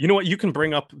 Yeah, you know what? You can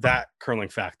bring up that curling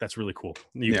fact. That's really cool.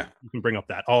 You can bring up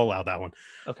that. I'll allow that one.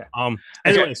 Okay.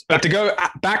 Anyways, but to go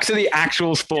back to the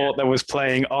actual sport that was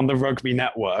playing on the Rugby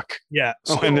Network. Yeah.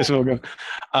 When this will go.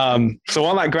 So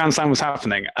while that Grand Slam was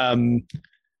happening,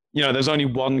 you know, there's only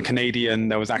one Canadian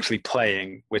that was actually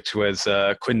playing, which was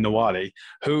Quinn Nawali,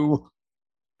 who,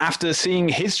 after seeing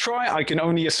his try, I can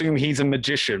only assume he's a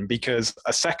magician because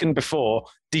a second before,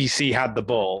 DC had the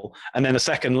ball, and then a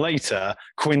second later,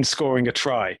 Quinn scoring a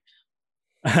try.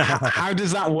 How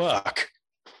does that work?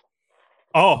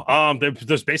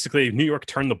 There's basically New York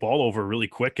turned the ball over really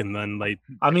quick, and then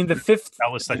the fifth.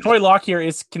 Troy Lockyer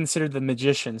is considered the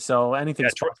magician, so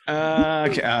anything's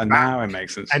now it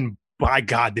makes sense. And by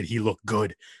God, did he look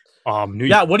good?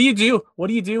 What do you do? What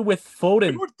do you do with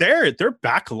Foden? Their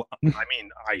back. I mean,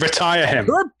 retire him.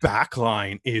 Their back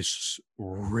line is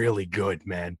really good,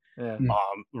 man. Yeah.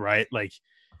 Right, like,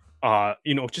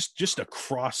 just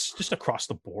across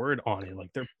the board on it.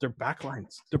 Like their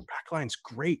backline's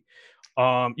great.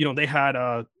 They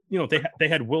had they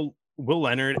had Will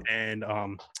Leonard and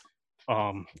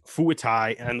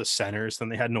Fuatai and the centers. Then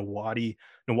they had Nawadi,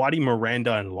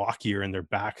 Miranda, and Lockyer in their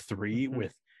back three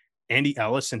with Andy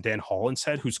Ellis and Dan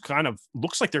Hollinshead, who's kind of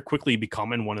looks like they're quickly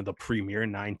becoming one of the premier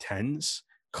 9-10s.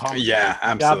 Yeah,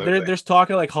 absolutely. Yeah, there's talk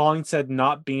of like Hollinshead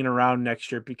not being around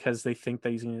next year because they think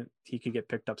that he could get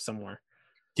picked up somewhere.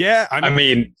 Yeah, I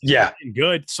mean, yeah,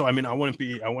 good. So I mean, I wouldn't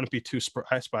be too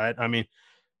surprised by it. I mean,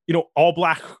 all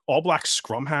black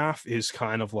scrum half is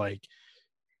kind of like,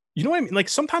 what I mean? Like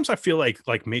sometimes I feel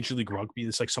like Major League Rugby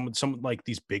is like some like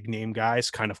these big name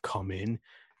guys kind of come in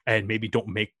and maybe don't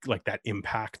make like that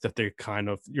impact that they kind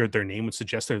of their name would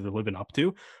suggest they're living up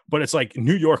to. But it's like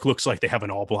New York looks like they have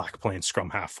an all black playing scrum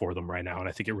half for them right now, and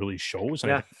I think it really shows.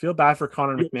 Yeah, I feel bad for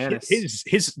Connor McManus.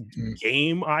 His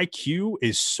game IQ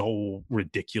is so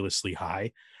ridiculously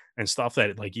high and stuff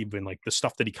that like even like the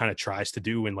stuff that he kind of tries to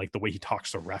do and like the way he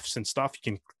talks to refs and stuff,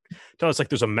 you can tell it's like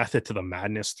there's a method to the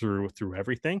madness through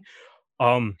everything.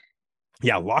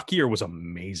 Yeah, Lockyer was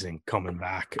amazing coming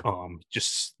back.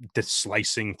 Just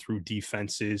slicing through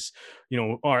defenses.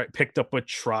 All right, picked up a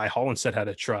try. Hollinshead had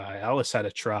a try. Ellis had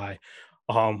a try.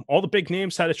 All the big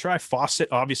names had a try. Fawcett,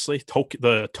 obviously,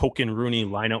 the token Rooney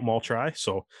lineout maul try.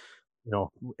 So,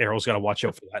 Errol's got to watch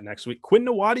out for that next week. Quinn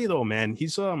Nawadi, though, man,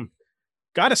 he's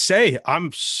gotta say,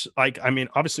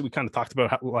 obviously we kind of talked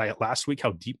about last week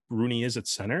how deep Rooney is at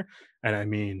center, and I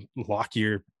mean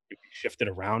Lockyer shifted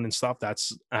around and stuff,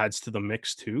 that's adds to the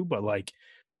mix too. But like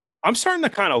I'm starting to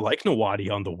kind of like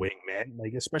Nawadi on the wing, man.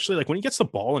 Like especially like when he gets the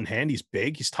ball in hand, he's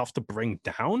big, he's tough to bring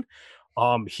down.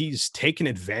 He's taken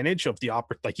advantage of the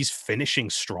like he's finishing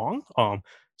strong.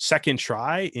 Second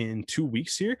try in 2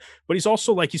 weeks here, but he's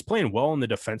also like he's playing well on the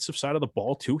defensive side of the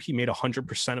ball too. He made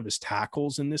 100% of his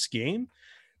tackles in this game.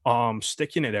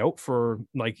 Sticking it out for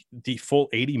like the full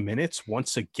 80 minutes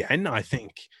once again. I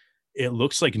think it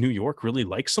looks like New York really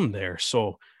likes him there.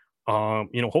 So,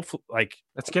 hopefully, like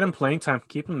let's get him playing time.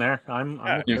 Keep him there. I'm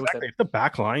okay with it. The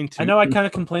back line too. I know I kind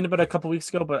of complained about it a couple weeks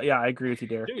ago, but yeah, I agree with you,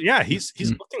 Derek. Dude, yeah, he's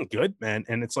looking good, man.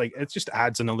 And it's like it just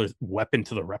adds another weapon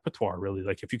to the repertoire, really.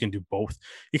 Like if you can do both,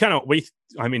 you kind of wait.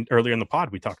 I mean, earlier in the pod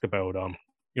we talked about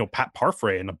Pat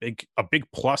Parfrey, and a big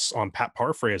plus on Pat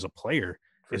Parfrey as a player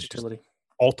is just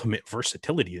ultimate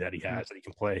versatility that he has, that he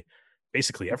can play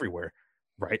basically everywhere.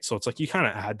 Right. So it's like you kind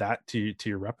of add that to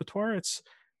your repertoire.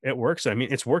 It works. I mean,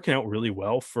 it's working out really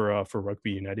well for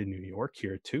Rugby United New York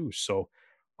here too. So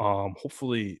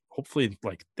hopefully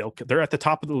like they're at the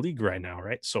top of the league right now,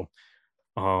 right? So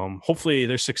hopefully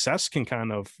their success can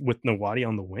kind of with Nawadi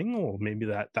on the wing, or maybe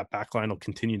that back line will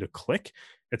continue to click.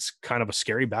 It's kind of a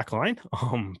scary back line.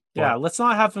 Yeah, let's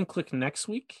not have them click next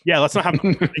week. Yeah, let's not have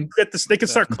them they can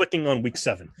start clicking on week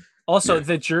 7. Also,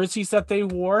 the jerseys that they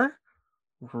wore,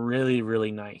 really,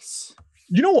 really nice.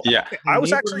 Yeah, I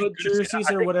was actually jerseys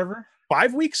or whatever.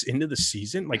 5 weeks into the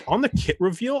season, like on the kit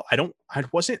reveal, I don't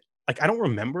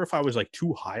remember if I was like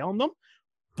too high on them,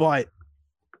 but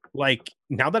like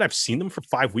now that I've seen them for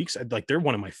 5 weeks, they're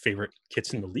one of my favorite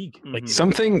kits in the league. Like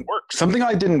something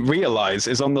I didn't realize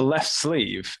is on the left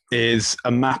sleeve is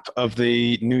a map of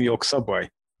the New York subway.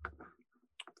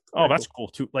 Oh, that's cool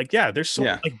too. Like, yeah, there's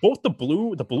like both the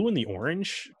blue and the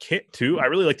orange kit too. I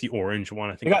really like the orange one.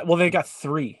 I think they got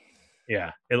 3.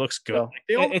 Yeah, it looks good. So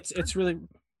it's really,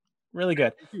 really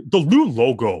good. The new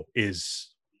logo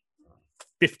is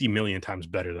 50 million times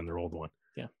better than their old one.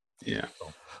 Yeah.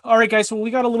 All right, guys. So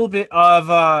we got a little bit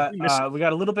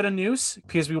of news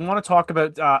because we want to talk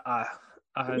about.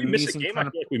 Did we miss a game? I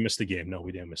feel like we missed the game. No,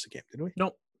 we didn't miss a game, did we?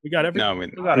 Nope. We got everything. No, we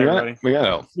got everybody. We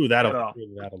got it. Threw that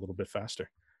a little bit faster.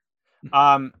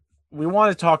 We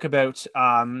want to talk about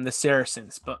the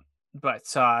Saracens, but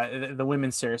the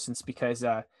women's Saracens because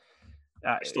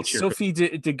Sophie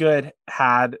de Good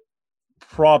had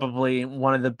probably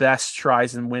one of the best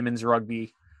tries in women's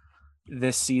rugby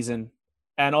this season,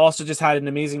 and also just had an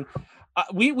amazing.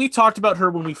 We talked about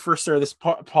her when we first started this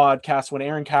podcast when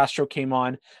Aaron Castro came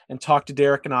on and talked to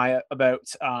Derek and I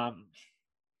about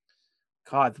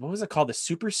what was it called? The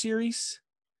Super Series.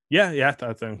 Yeah,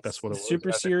 I think that's what it was.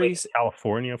 Super Series,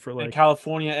 California for like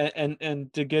California,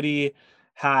 and de Goody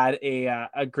had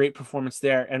a great performance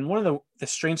there. And one of the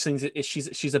strange things is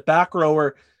she's a back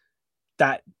rower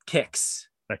that kicks.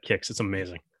 It's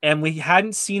amazing. And we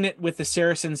hadn't seen it with the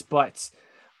Saracens, but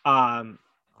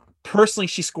personally,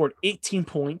 she scored 18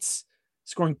 points,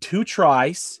 scoring 2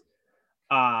 tries.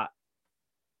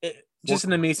 Just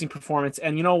an amazing performance.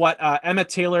 And you know what? Emma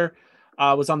Taylor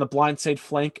was on the blindside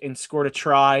flank and scored a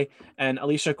try, and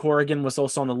Alicia Corrigan was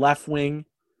also on the left wing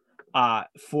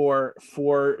for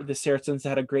the Saracens that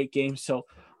had a great game. So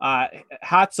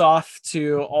hats off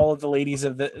to all of the ladies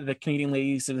of the Canadian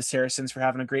ladies of the Saracens for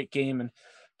having a great game and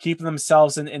keeping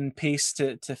themselves in pace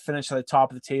to finish at the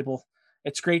top of the table.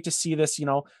 It's great to see this.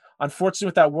 Unfortunately,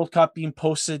 with that World Cup being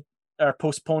postponed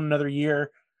another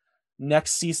year,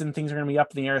 next season things are going to be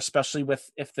up in the air, especially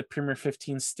if the Premier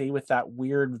 15 stay with that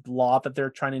weird law that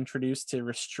they're trying to introduce to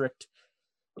restrict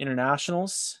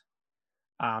internationals.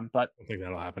 But I don't think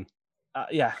that'll happen.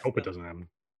 Yeah, I hope it doesn't happen.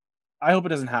 I hope it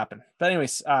doesn't happen. But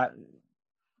anyways,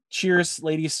 cheers,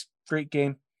 ladies. Great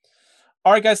game.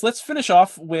 All right, guys, let's finish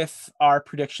off with our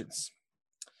predictions.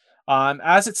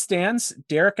 As it stands,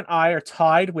 Derek and I are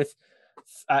tied with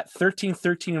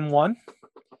 13-13-1.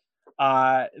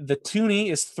 The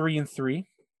Toonie is 3-3.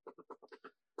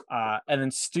 And then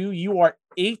Stu, you are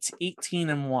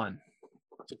 8-18-1.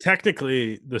 So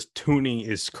technically, the Toonie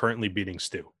is currently beating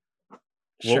Stu.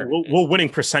 Sure. We'll winning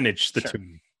percentage. Sure.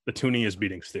 Toonie. The Toonie is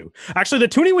beating Stu. Actually, the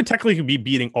Toonie would technically be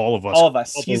beating all of us. All of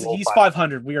us. He's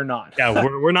 500. We are not. Yeah,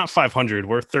 we're not 500.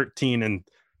 We're 13 and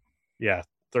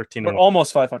 13. We're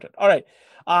almost 500. All right.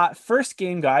 First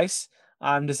game, guys.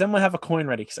 Does anyone have a coin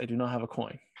ready? Because I do not have a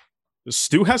coin.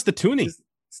 Stu has the Toonie.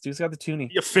 Stu's got the Toonie.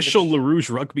 The official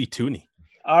LaRouge Rugby Toonie.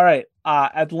 All right.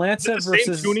 Atlanta is it the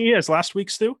versus same Toonie as last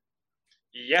week, Stu?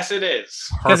 Yes, it is.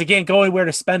 Because he can't go anywhere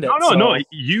to spend it. No.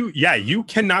 You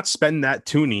cannot spend that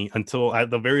Toonie until at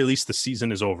the very least the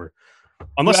season is over.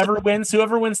 Unless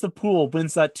whoever wins the pool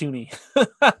wins that Toonie.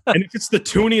 And if it's the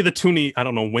Toonie, I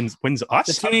don't know, wins us.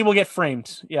 The Toonie will get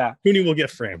framed. Yeah. Toonie will get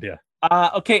framed. Yeah.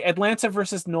 Okay. Atlanta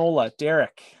versus NOLA.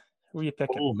 Derek, who are you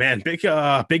picking? Oh man, big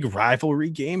rivalry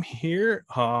game here.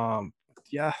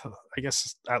 Yeah, I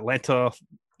guess Atlanta, a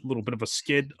little bit of a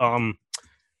skid.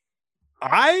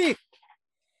 I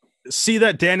see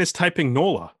that Dan is typing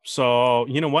NOLA, so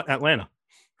you know what, Atlanta.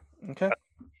 Okay.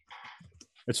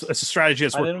 It's a strategy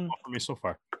that's working well for me so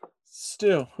far.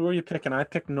 Stu, who are you picking? I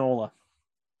picked NOLA.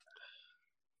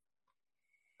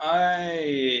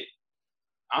 I'm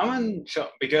in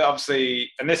shock because obviously,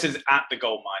 and this is at the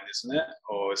gold mine, isn't it?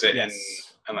 Or is it in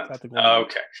Atlanta?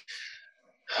 Okay.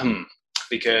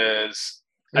 Because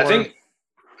I think.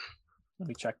 Let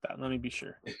me check that. Let me be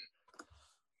sure.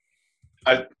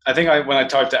 I think when I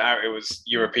typed it out, it was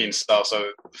European style.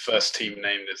 So the first team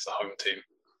named is the home team.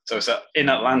 So it's in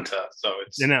Atlanta. So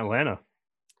it's in Atlanta.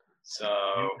 So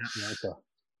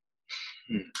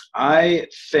I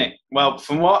think, well,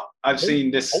 from what I've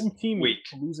seen this home team week,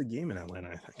 lose a game in Atlanta,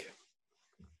 I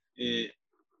think.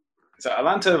 So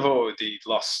Atlanta have already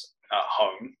lost at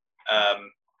home,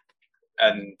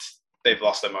 and they've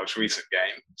lost their most recent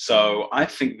game. So I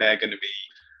think they're going to be,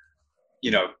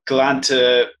 glad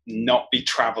to not be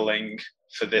traveling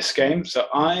for this game. So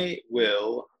I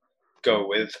will go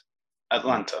with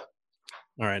Atlanta.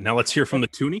 All right, now let's hear from the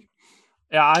Toonie.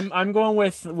 Yeah, I'm going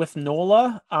with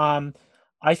NOLA.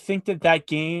 I think that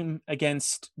game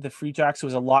against the Free Jacks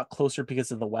was a lot closer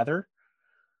because of the weather.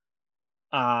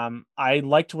 I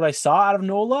liked what I saw out of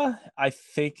NOLA. I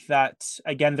think that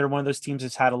again they're one of those teams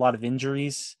that's had a lot of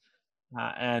injuries.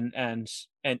 And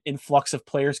influx of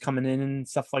players coming in and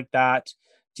stuff like that.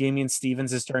 Damian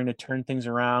Stevens is starting to turn things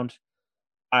around.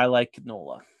 I like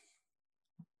NOLA.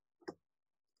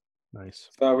 Nice.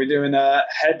 So are we doing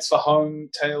heads for home,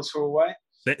 tails for away?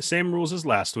 Same rules as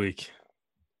last week.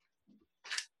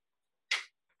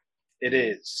 It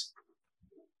is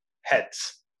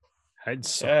heads.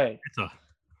 Heads. Okay.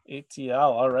 ATL.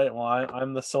 All right. Well,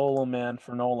 I'm the solo man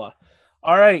for NOLA.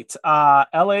 All right.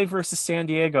 LA versus San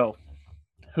Diego.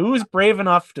 Who's brave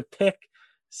enough to pick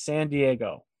San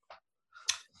Diego?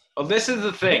 Well, this is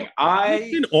the thing.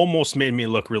 It almost made me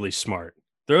look really smart.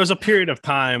 There was a period of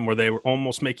time where they were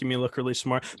almost making me look really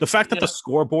smart. The fact that the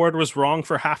scoreboard was wrong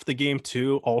for half the game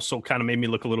too also kind of made me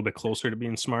look a little bit closer to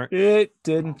being smart. It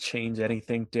didn't change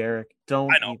anything, Derek. I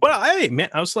know, but I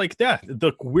was like,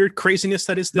 the weird craziness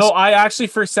that is this. No, I actually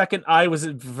for a second I was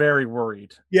very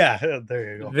worried. Yeah,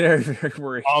 there you go. Very, very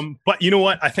worried. But you know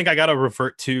what? I think I got to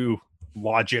revert to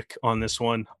logic on this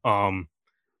one.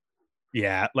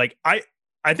 Like I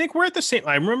think we're at the same.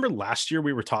 I remember last year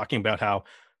we were talking about how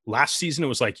last season it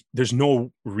was like there's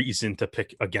no reason to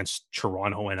pick against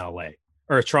Toronto and LA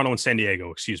or Toronto and San Diego,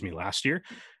 excuse me, last year.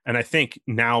 And I think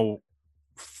now,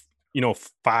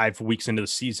 5 weeks into the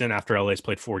season after LA's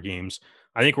played 4 games,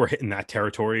 I think we're hitting that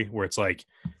territory where it's like,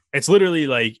 it's literally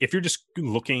like, if you're just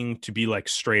looking to be like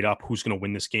straight up, who's going to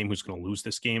win this game, who's going to lose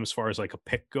this game, as far as like a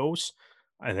pick goes,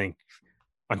 I think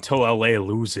until LA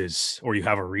loses or you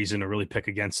have a reason to really pick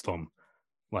against them,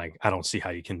 like, I don't see how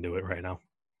you can do it right now.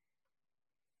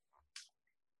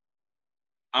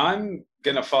 I'm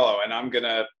going to follow, and I'm going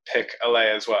to pick LA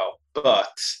as well.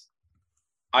 But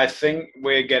I think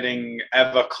we're getting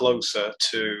ever closer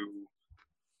to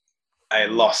a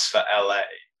loss for LA.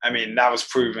 I mean, that was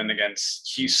proven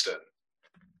against Houston.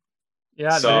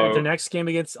 Yeah, so, the next game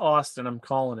against Austin, I'm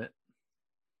calling it.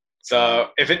 So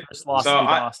if it first loss to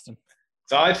Austin.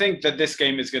 So I think that this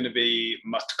game is going to be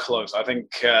much closer. I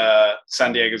think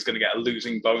San Diego is going to get a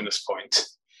losing bonus point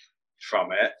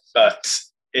from it, but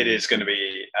it is going to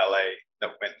be LA that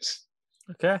wins.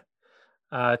 Okay.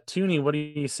 Tooney, what do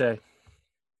you say?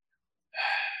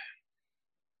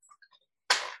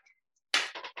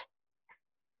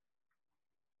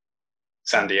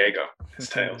 San Diego. It's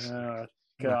tails. Oh,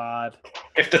 God.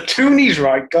 If the Tooney's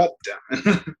right, God damn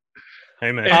it.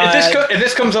 Hey, man. If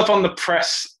this comes up on the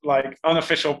press, like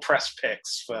unofficial press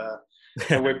picks for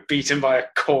we're beaten by a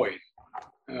coin.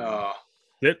 Oh.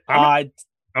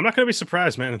 I'm not going to be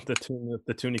surprised, man, if the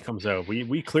Tooney comes out.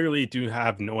 We clearly do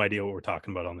have no idea what we're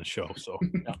talking about on the show. So,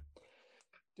 yeah.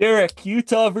 Derek,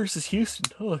 Utah versus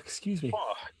Houston. Oh, excuse me.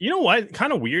 You know what?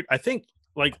 Kind of weird. I think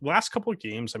like last couple of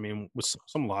games, I mean, with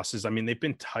some losses, I mean, they've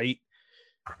been tight.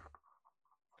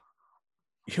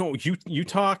 You know,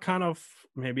 Utah kind of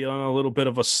maybe on a little bit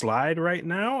of a slide right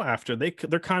now after they're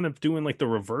kind of doing like the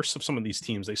reverse of some of these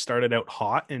teams. They started out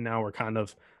hot and now we're kind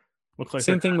of look like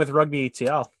same thing with Rugby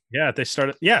ATL. Yeah, they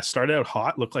started out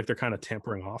hot, look like they're kind of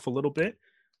tampering off a little bit.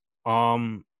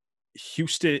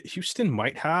 Houston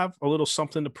might have a little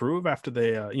something to prove after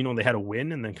they they had a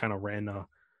win and then kind of ran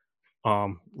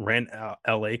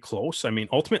LA close. I mean,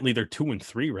 ultimately they're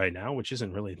 2-3 right now, which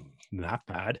isn't really that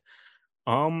bad.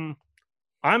 I'm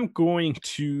going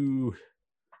to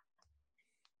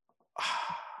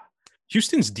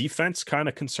Houston's defense kind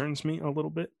of concerns me a little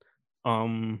bit.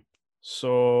 So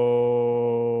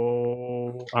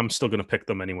I'm still going to pick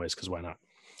them anyways, because why not?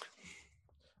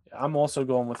 I'm also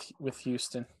going with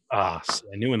Houston. I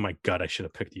knew in my gut I should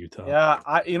have picked Utah.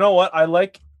 Yeah, you know what?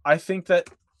 I think that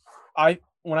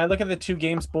when I look at the two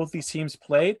games both these teams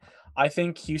played, I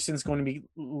think Houston's going to be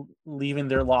leaving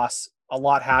their loss a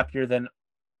lot happier than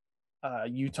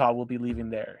Utah will be leaving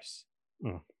theirs.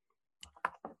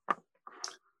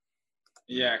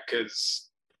 Yeah, because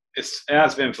it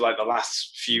has been for like the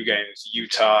last few games,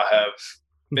 Utah have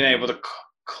been able to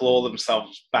claw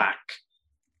themselves back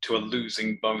to a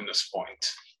losing bonus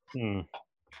point.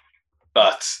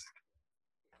 But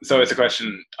so it's a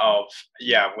question of,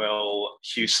 will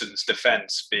Houston's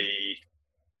defense be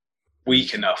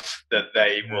weak enough that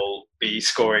they will be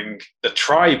scoring the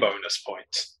try bonus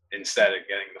point instead of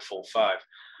getting the full 5?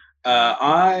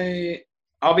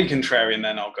 I'll be contrarian,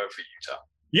 then I'll go for Utah.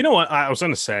 You know what? I was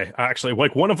going to say, actually,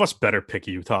 like one of us better pick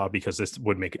Utah because this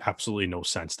would make absolutely no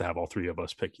sense to have all three of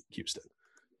us pick Houston.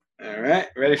 All right.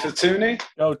 Ready for Tooney?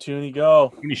 Go, Tooney,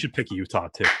 go. You should pick Utah,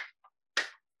 too.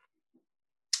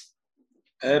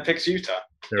 Picks Utah.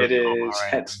 It is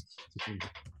heads.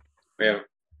 We have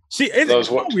See, it's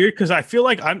so weird because I feel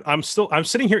like I'm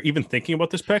sitting here even thinking about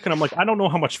this pick, and I'm like, I don't know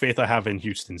how much faith I have in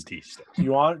Houston's D. Do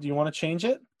you want to change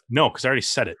it? No, because I already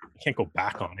said it. You can't go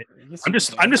back on it. I'm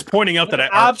just pointing out that I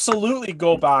absolutely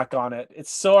go back on it.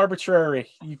 It's so arbitrary.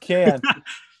 You can.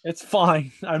 It's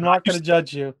fine. I'm not going to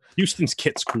judge you. Houston's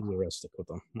kit's cooler. I'll stick with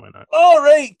them. Why not? All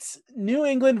right, New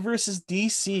England versus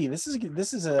DC.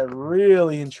 This is a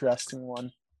really interesting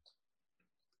one.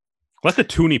 Let the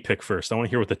Tooney pick first. I want to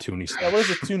hear what the Tooney says. Yeah, what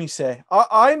does the Tooney say?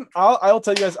 I'll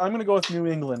tell you guys. I'm going to go with New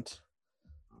England.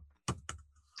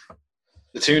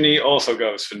 The Tooney also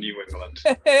goes for New England.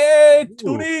 Hey,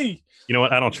 Tooney! You know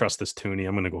what? I don't trust this Tooney.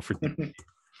 I'm going to go for DC.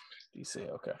 DC,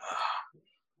 okay.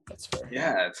 That's fair.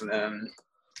 Yeah, it's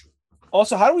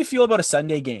Also, how do we feel about a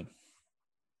Sunday game?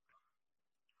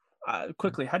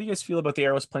 Quickly, how do you guys feel about the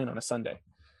Arrows playing on a Sunday?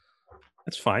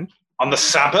 That's fine. On the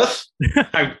Sabbath?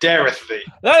 How dareth thee?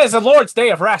 That is the Lord's day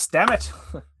of rest, damn it.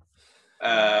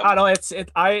 I don't know,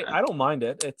 I don't mind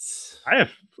it. It's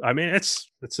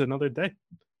another day.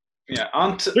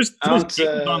 Yeah, there's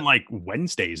games on like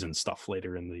Wednesdays and stuff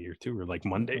later in the year too, or like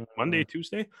Monday,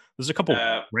 Tuesday. There's a couple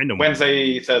random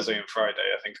Wednesday, Thursday, and Friday.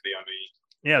 I think are the only.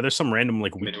 Yeah, there's some random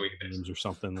like midweek games or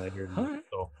something later.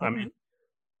 So I mean,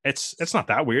 it's not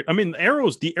that weird. I mean,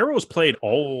 the Arrows played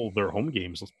all their home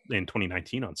games in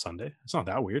 2019 on Sunday. It's not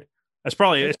that weird.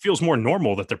 It feels more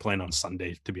normal that they're playing on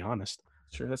Sunday, to be honest.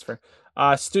 Sure, that's fair.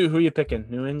 Stu, who are you picking?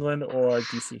 New England or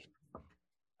DC?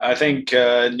 I think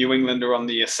New England are on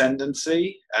the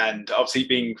ascendancy, and obviously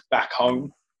being back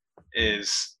home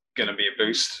is going to be a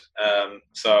boost.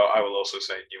 So I will also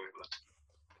say New England.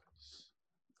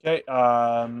 Okay.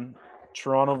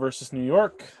 Toronto versus New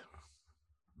York.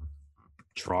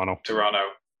 Toronto.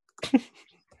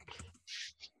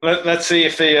 Let's see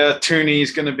if the Toonie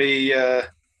is going to be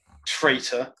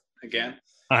traitor again.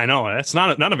 I know that's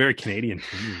not a very Canadian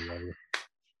team.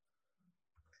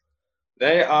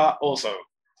 They are also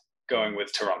going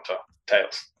with Toronto.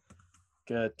 Tails.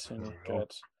 Good.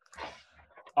 Good.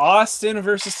 Austin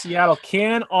versus Seattle.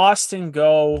 Can Austin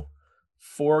go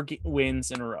 4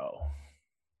 wins in a row?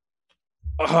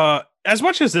 As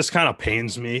much as this kind of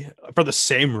pains me, for the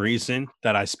same reason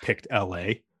that I picked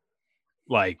LA,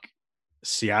 like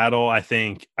Seattle, I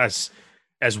think as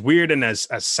weird and as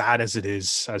sad as it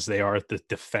is, as they are the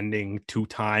defending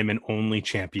 2-time and only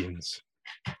champions,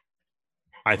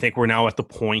 I think we're now at the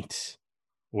point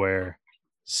where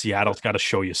Seattle's got to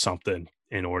show you something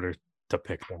in order to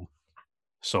pick them.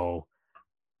 So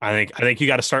I think you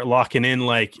got to start locking in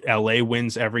like LA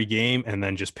wins every game and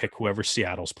then just pick whoever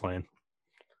Seattle's playing.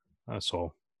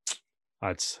 So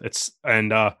it's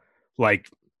like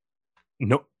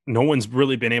no one's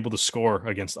really been able to score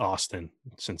against Austin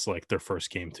since like their first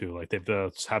game too. Like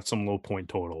they've had some low point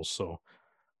totals. So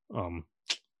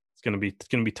it's gonna be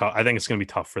tough. I think it's gonna be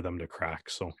tough for them to crack.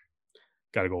 So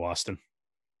got to go Austin.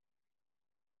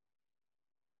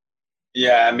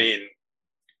 Yeah, I mean,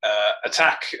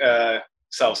 attack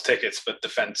sells tickets, but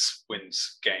defense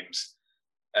wins games.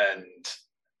 And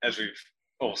as we've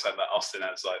all said, that Austin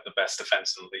has like the best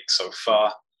defense in the league so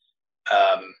far.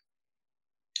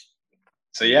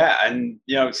 So yeah, and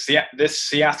you know, this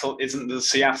Seattle isn't the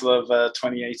Seattle of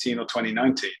 2018 or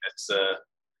 2019.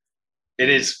 It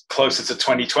is closer to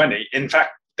 2020. In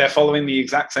fact, they're following the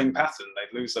exact same pattern.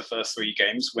 They lose their first 3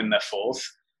 games, win their 4th,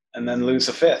 and then lose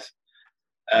the 5th.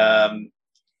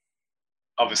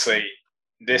 Obviously,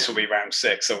 this will be round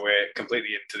 6, so we're completely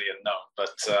into the unknown.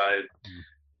 But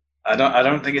I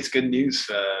don't think it's good news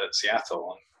for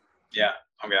Seattle. Yeah,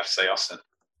 I'm gonna have to say Austin.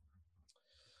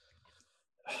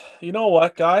 You know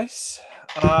what, guys?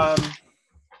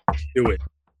 Do it.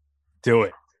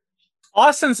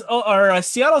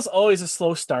 Seattle's always a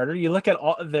slow starter. You look at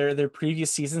all their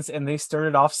previous seasons, and they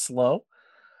started off slow.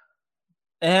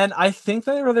 And I think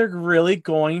that they're really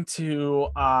going to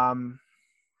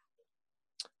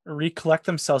recollect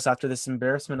themselves after this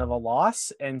embarrassment of a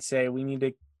loss and say we need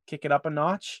to kick it up a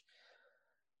notch.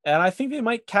 And I think they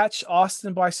might catch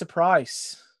Austin by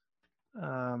surprise.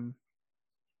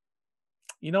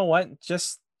 You know what?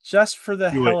 Just for the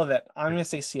hell of it, I'm gonna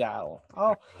say Seattle.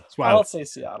 I'll say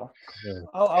Seattle. Yeah.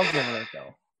 I'll give it a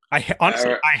go.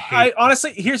 I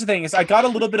honestly, here's the thing: is I got a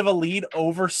little bit of a lead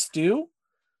over Stu,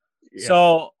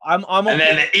 so I'm. And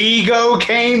then the ego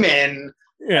came in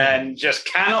and just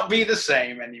cannot be the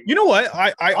same anymore. You know what?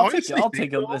 I'll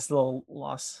take this little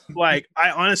loss. Like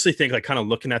I honestly think, like, kind of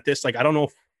looking at this, like I don't know,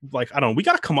 we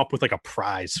got to come up with like a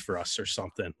prize for us or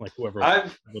something. Like whoever.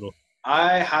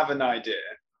 I have an idea,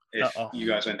 if you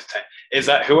guys are entertained, is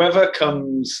that whoever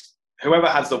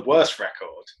has the worst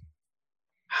record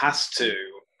has to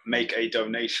make a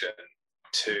donation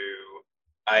to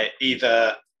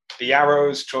either the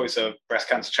Arrow's choice of breast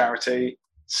cancer charity,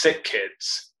 Sick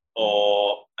Kids,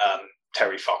 or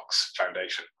Terry Fox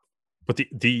Foundation. But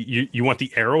you want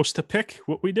the Arrows to pick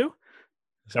what we do?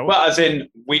 Is that as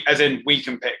in we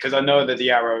can pick, because I know that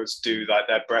the Arrows do like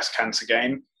their breast cancer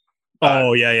game.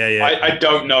 Yeah. I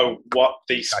don't know what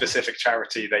the specific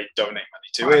charity they donate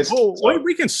money to is.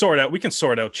 We can sort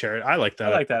out charity. I like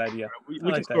that. I like that idea. We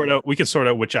can sort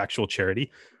out which actual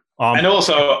charity. And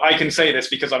also, I can say this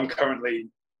because I'm currently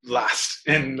last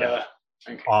in.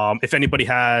 If anybody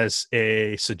has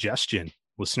a suggestion,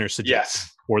 listener suggestion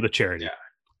for the charity,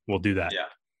 we'll do that. Yeah.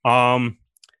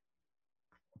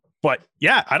 But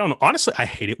yeah, I don't know. Honestly, I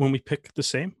hate it when we pick the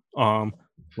same.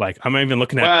 Like I'm even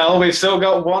looking at. Well, we've still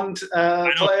got one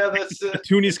player that's. The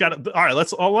Toonie's got it. All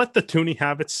right, I'll let the Toonie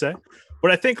have it say.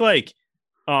 But I think like,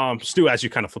 Stu, as you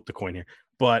kind of flip the coin here,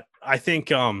 but I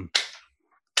think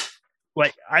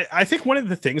like I think one of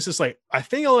the things is like I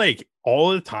think like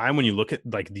all the time when you look at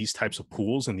like these types of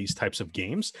pools and these types of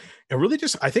games,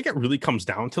 I think it really comes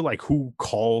down to like who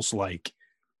calls like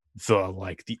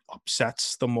the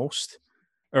upsets the most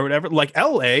or whatever. Like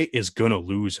LA is gonna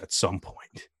lose at some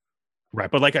point. Right.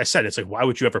 But like I said, it's like, why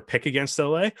would you ever pick against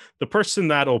LA? The person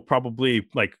that'll probably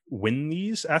like win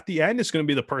these at the end is going to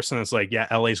be the person that's like, yeah,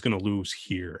 LA is going to lose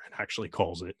here and actually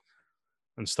calls it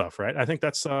and stuff. Right. I think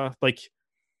that's right.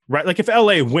 Like if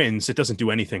LA wins, it doesn't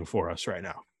do anything for us right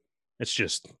now. It's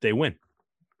just they win.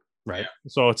 Right. Yeah.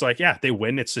 So it's like, yeah, they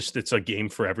win. It's a game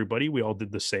for everybody. We all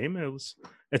did the same. It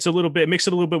makes it a little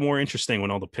bit more interesting when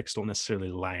all the picks don't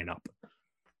necessarily line up.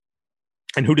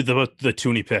 And who did the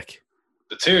Toonie pick?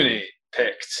 The Toonie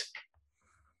picked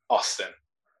Austin.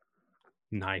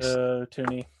 Nice.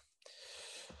 Toonie.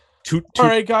 All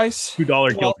right, guys. $2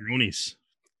 Gilgronis.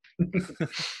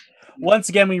 Once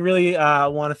again, we really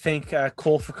want to thank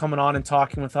Cole for coming on and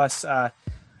talking with us,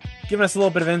 giving us a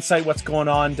little bit of insight what's going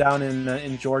on down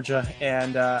in Georgia,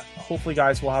 and hopefully,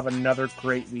 guys, we'll have another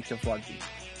great week of rugby.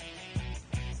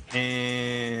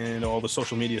 And all the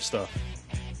social media stuff.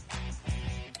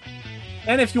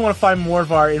 And if you want to find more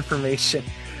of our information,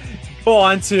 go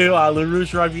on to Le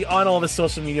Rouge Rugby on all the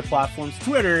social media platforms,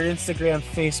 Twitter, Instagram,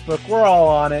 Facebook. We're all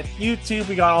on it. YouTube,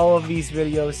 we got all of these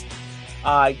videos.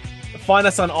 Find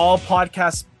us on all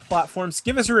podcast platforms.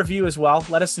 Give us a review as well.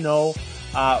 Let us know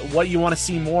what you want to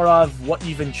see more of, what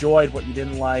you've enjoyed, what you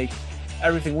didn't like,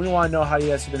 everything. We want to know how you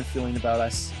guys have been feeling about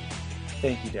us.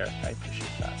 Thank you, Derek. I appreciate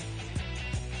that.